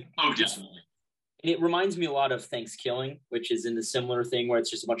definitely. And it reminds me a lot of Thanksgiving, which is in the similar thing where it's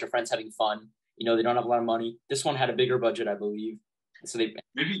just a bunch of friends having fun. You know, they don't have a lot of money. This one had a bigger budget, I believe. So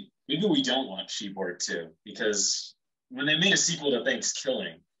maybe we don't want SheBorg 2 because when they made a sequel to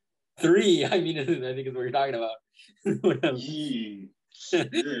Thanksgiving 3, I think is what you're talking about.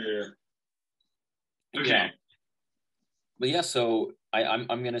 Yeah. Okay. Yeah. But yeah, so I'm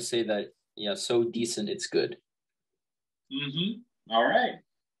gonna say that so decent it's good. Mm-hmm. All right.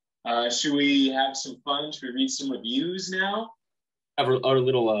 Should we have some fun? Should we read some reviews now? Have our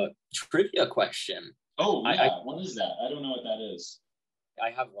little trivia question. Oh yeah, what is that? I don't know what that is.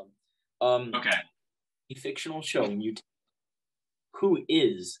 I have one. Okay. The fictional show who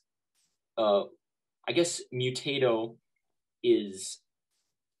is I guess Mutato is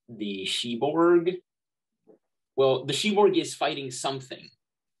the SheBorg. Well, the SheBorg is fighting something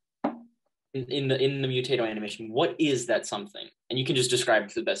in the Mutato animation. What is that something? And you can just describe it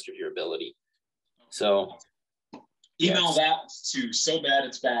to the best of your ability. So email that to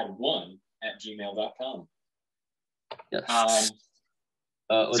sobaditsbad1@gmail.com. Yes.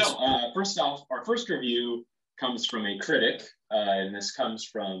 First off, our first review comes from a critic, and this comes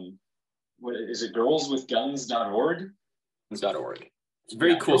from what is it? Girlswithguns.org. Guns.org. It's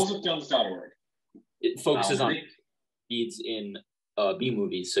very cool. Girlswithguns.org. It focuses on needs in B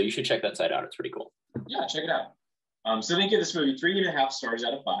movies, so you should check that site out. It's pretty cool. Yeah, check it out. So they give this movie 3.5 stars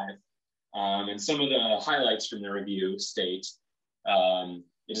out of 5. And some of the highlights from the review state,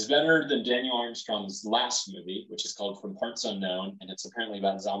 it is better than Daniel Armstrong's last movie, which is called From Parts Unknown, and it's apparently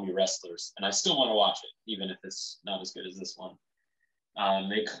about zombie wrestlers. And I still want to watch it, even if it's not as good as this one.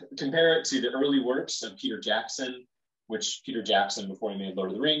 They compare it to the early works of Peter Jackson, which Peter Jackson, before he made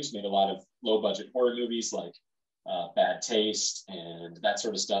Lord of the Rings, made a lot of low-budget horror movies like Bad Taste and that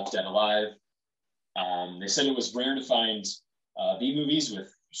sort of stuff, Dead Alive. They said it was rare to find B movies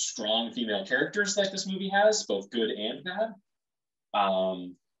with strong female characters like this movie has, both good and bad.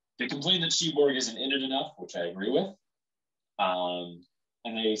 They complain that SheBorg isn't in it enough, which I agree with. And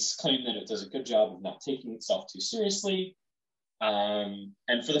they claim that it does a good job of not taking itself too seriously. And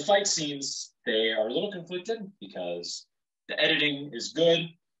for the fight scenes, they are a little conflicted because the editing is good,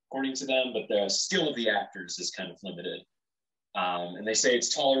 according to them, but the skill of the actors is kind of limited. And they say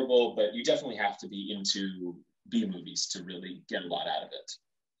it's tolerable, but you definitely have to be into B movies to really get a lot out of it.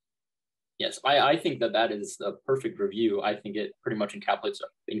 Yes, I think that is a perfect review. I think it pretty much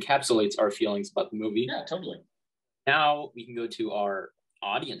encapsulates our feelings about the movie. Yeah, totally. Now we can go to our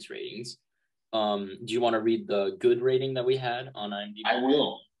audience ratings. Do you want to read the good rating that we had on IMDb? I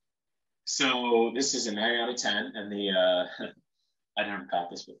will. So this is a 9 out of 10, and the I never caught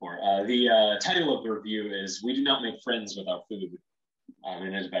this before. The title of the review is "We Do Not Make Friends with Our Food,"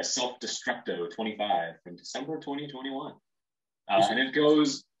 and it is by Self Destructo 25 from December 2021, and it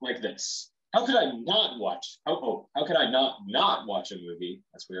goes like this: How could I not watch? How could I not watch a movie?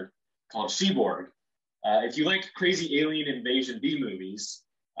 That's weird. Called SheBorg. If you like crazy alien invasion B movies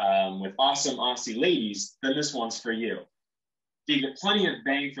with awesome Aussie ladies, then this one's for you. You get plenty of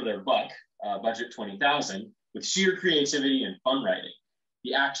bang for their buck, budget 20,000, with sheer creativity and fun writing.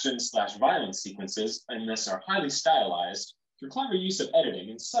 The action/violence sequences in this are highly stylized through clever use of editing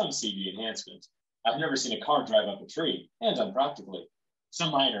and some CG enhancement. I've never seen a car drive up a tree, and unpractically.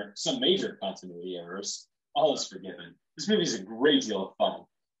 Some major continuity errors. All is forgiven. This movie is a great deal of fun.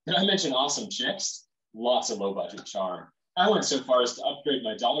 Did I mention awesome chicks? Lots of low-budget charm. I went so far as to upgrade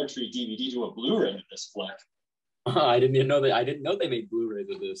my Dollar Tree DVD to a Blu-ray of this flick. I didn't even know that. I didn't know they made Blu-rays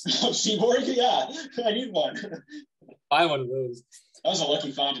of this. SheBorg? Yeah, I need one. Buy one of those. That was a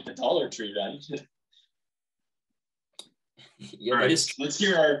lucky find at the Dollar Tree then. Yeah, all right, let's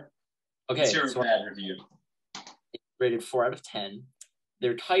hear our bad review. It's rated 4 out of 10.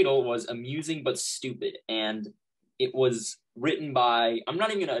 Their title was Amusing But Stupid, and it was written by, I'm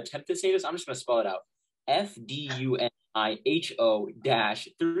not even going to attempt to say this, I'm just going to spell it out.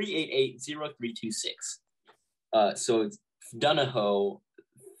 FDUNIHO-3880326. So it's Donahoe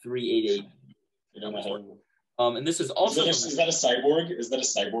 388. And this is also is that a cyborg? Is that a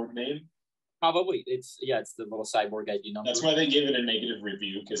cyborg name? Probably. It's the little cyborg ID number. That's why they gave it a negative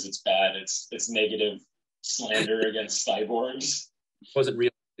review, because it's bad. It's negative slander against cyborgs. Wasn't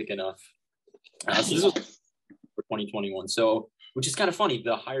realistic enough. So this was for 2021. So, which is kind of funny.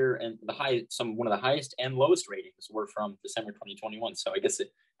 One of the highest and lowest ratings were from December 2021. So I guess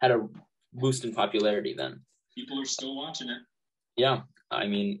it had a boost in popularity then. People are still watching it. Yeah, I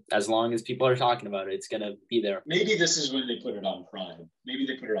mean, as long as people are talking about it, it's gonna be there. Maybe this is when they put it on Prime. Maybe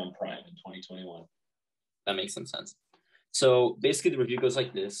they put it on Prime in 2021. That makes some sense. So basically, the review goes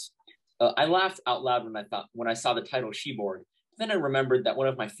like this: I laughed out loud when I saw the title SheBorg. Then I remembered that one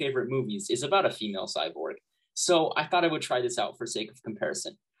of my favorite movies is about a female cyborg. So I thought I would try this out for sake of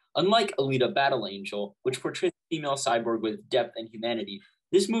comparison. Unlike Alita: Battle Angel, which portrays a female cyborg with depth and humanity,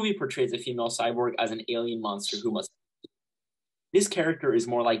 this movie portrays a female cyborg as an alien monster who must. This character is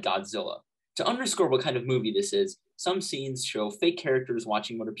more like Godzilla. To underscore what kind of movie this is, some scenes show fake characters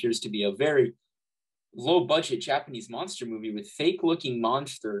watching what appears to be a very low-budget Japanese monster movie with fake-looking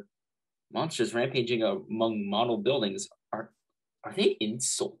monsters rampaging among model buildings. Are they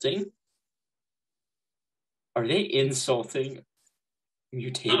insulting? Are they insulting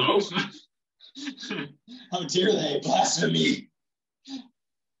Mutato? How dare they? Blasphemy!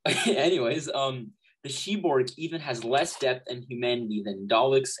 Anyways, the SheBorg even has less depth and humanity than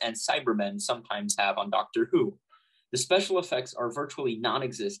Daleks and Cybermen sometimes have on Doctor Who. The special effects are virtually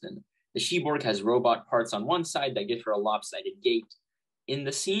non-existent. The SheBorg has robot parts on one side that give her a lopsided gait. In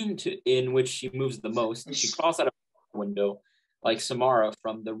the scene in which she moves the most, she crawls out of a window like Samara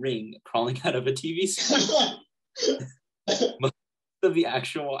from The Ring crawling out of a TV screen. Most of the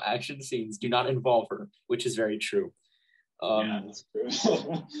actual action scenes do not involve her, which is very true. Yeah, that's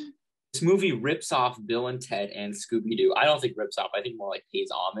true. This movie rips off Bill and Ted and Scooby-Doo. I don't think rips off. I think more like pays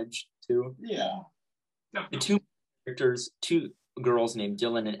homage to. Yeah. The two characters, two girls named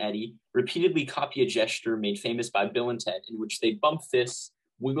Dylan and Eddie, repeatedly copy a gesture made famous by Bill and Ted in which they bump fists,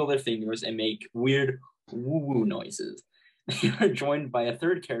 wiggle their fingers, and make weird woo-woo noises. They are joined by a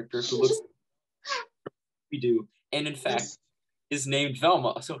third character who looks like Scooby-Doo, and in fact is named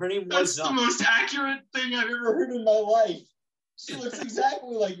Velma. So her name was Velma. That's the most accurate thing I've ever heard in my life. She looks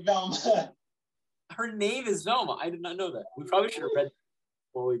exactly like Velma. Her name is Velma. I did not know that. We probably should have read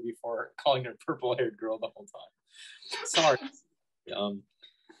fully before calling her purple-haired girl the whole time. Sorry.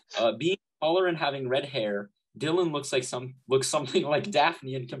 Being taller and having red hair, Dylan looks something like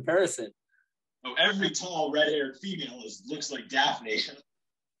Daphne in comparison. Oh, every tall red-haired female looks like Daphne.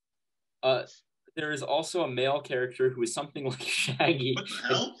 There is also a male character who is something like Shaggy. What the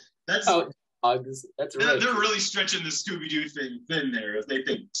hell? That's right. They're really stretching the Scooby-Doo thing thin there if they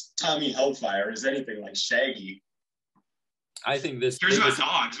think Tommy Hellfire is anything like Shaggy. I think this... Cares about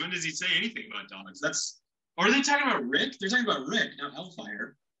dogs. When does he say anything about dogs? Or are they talking about Rick? They're talking about Rick, not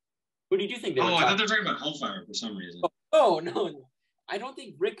Hellfire. Who did you think they were I thought they were talking about Hellfire for some reason. Oh, no. I don't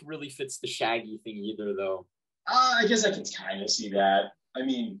think Rick really fits the Shaggy thing either, though. I guess I can kind of see that. I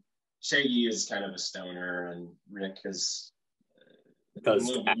mean, Shaggy is kind of a stoner, and Rick is a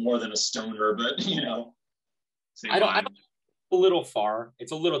little bit more than a stoner, but, you know. I don't a little far.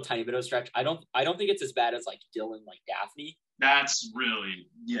 It's a little tiny bit of a stretch. I don't think it's as bad as, like, Dylan, like Daphne. That's really,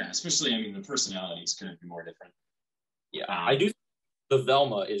 Yeah, especially, I mean, the personalities couldn't be more different. Yeah, I do. The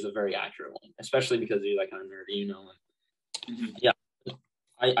Velma is a very accurate one, especially because he's like kind of nerdy, you know. Yeah,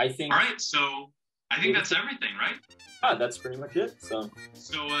 I think. All right, so I think that's everything, right? That's pretty much it. So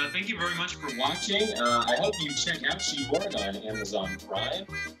thank you very much for watching. I hope you check out SheBorg on Amazon Prime,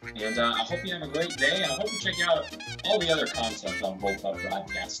 and I hope you have a great day. And I hope you check out all the other content on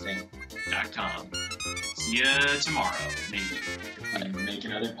BullpupBroadcasting.com. See you tomorrow, maybe. If we make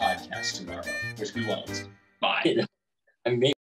another podcast tomorrow, which we won't. Bye. I mean,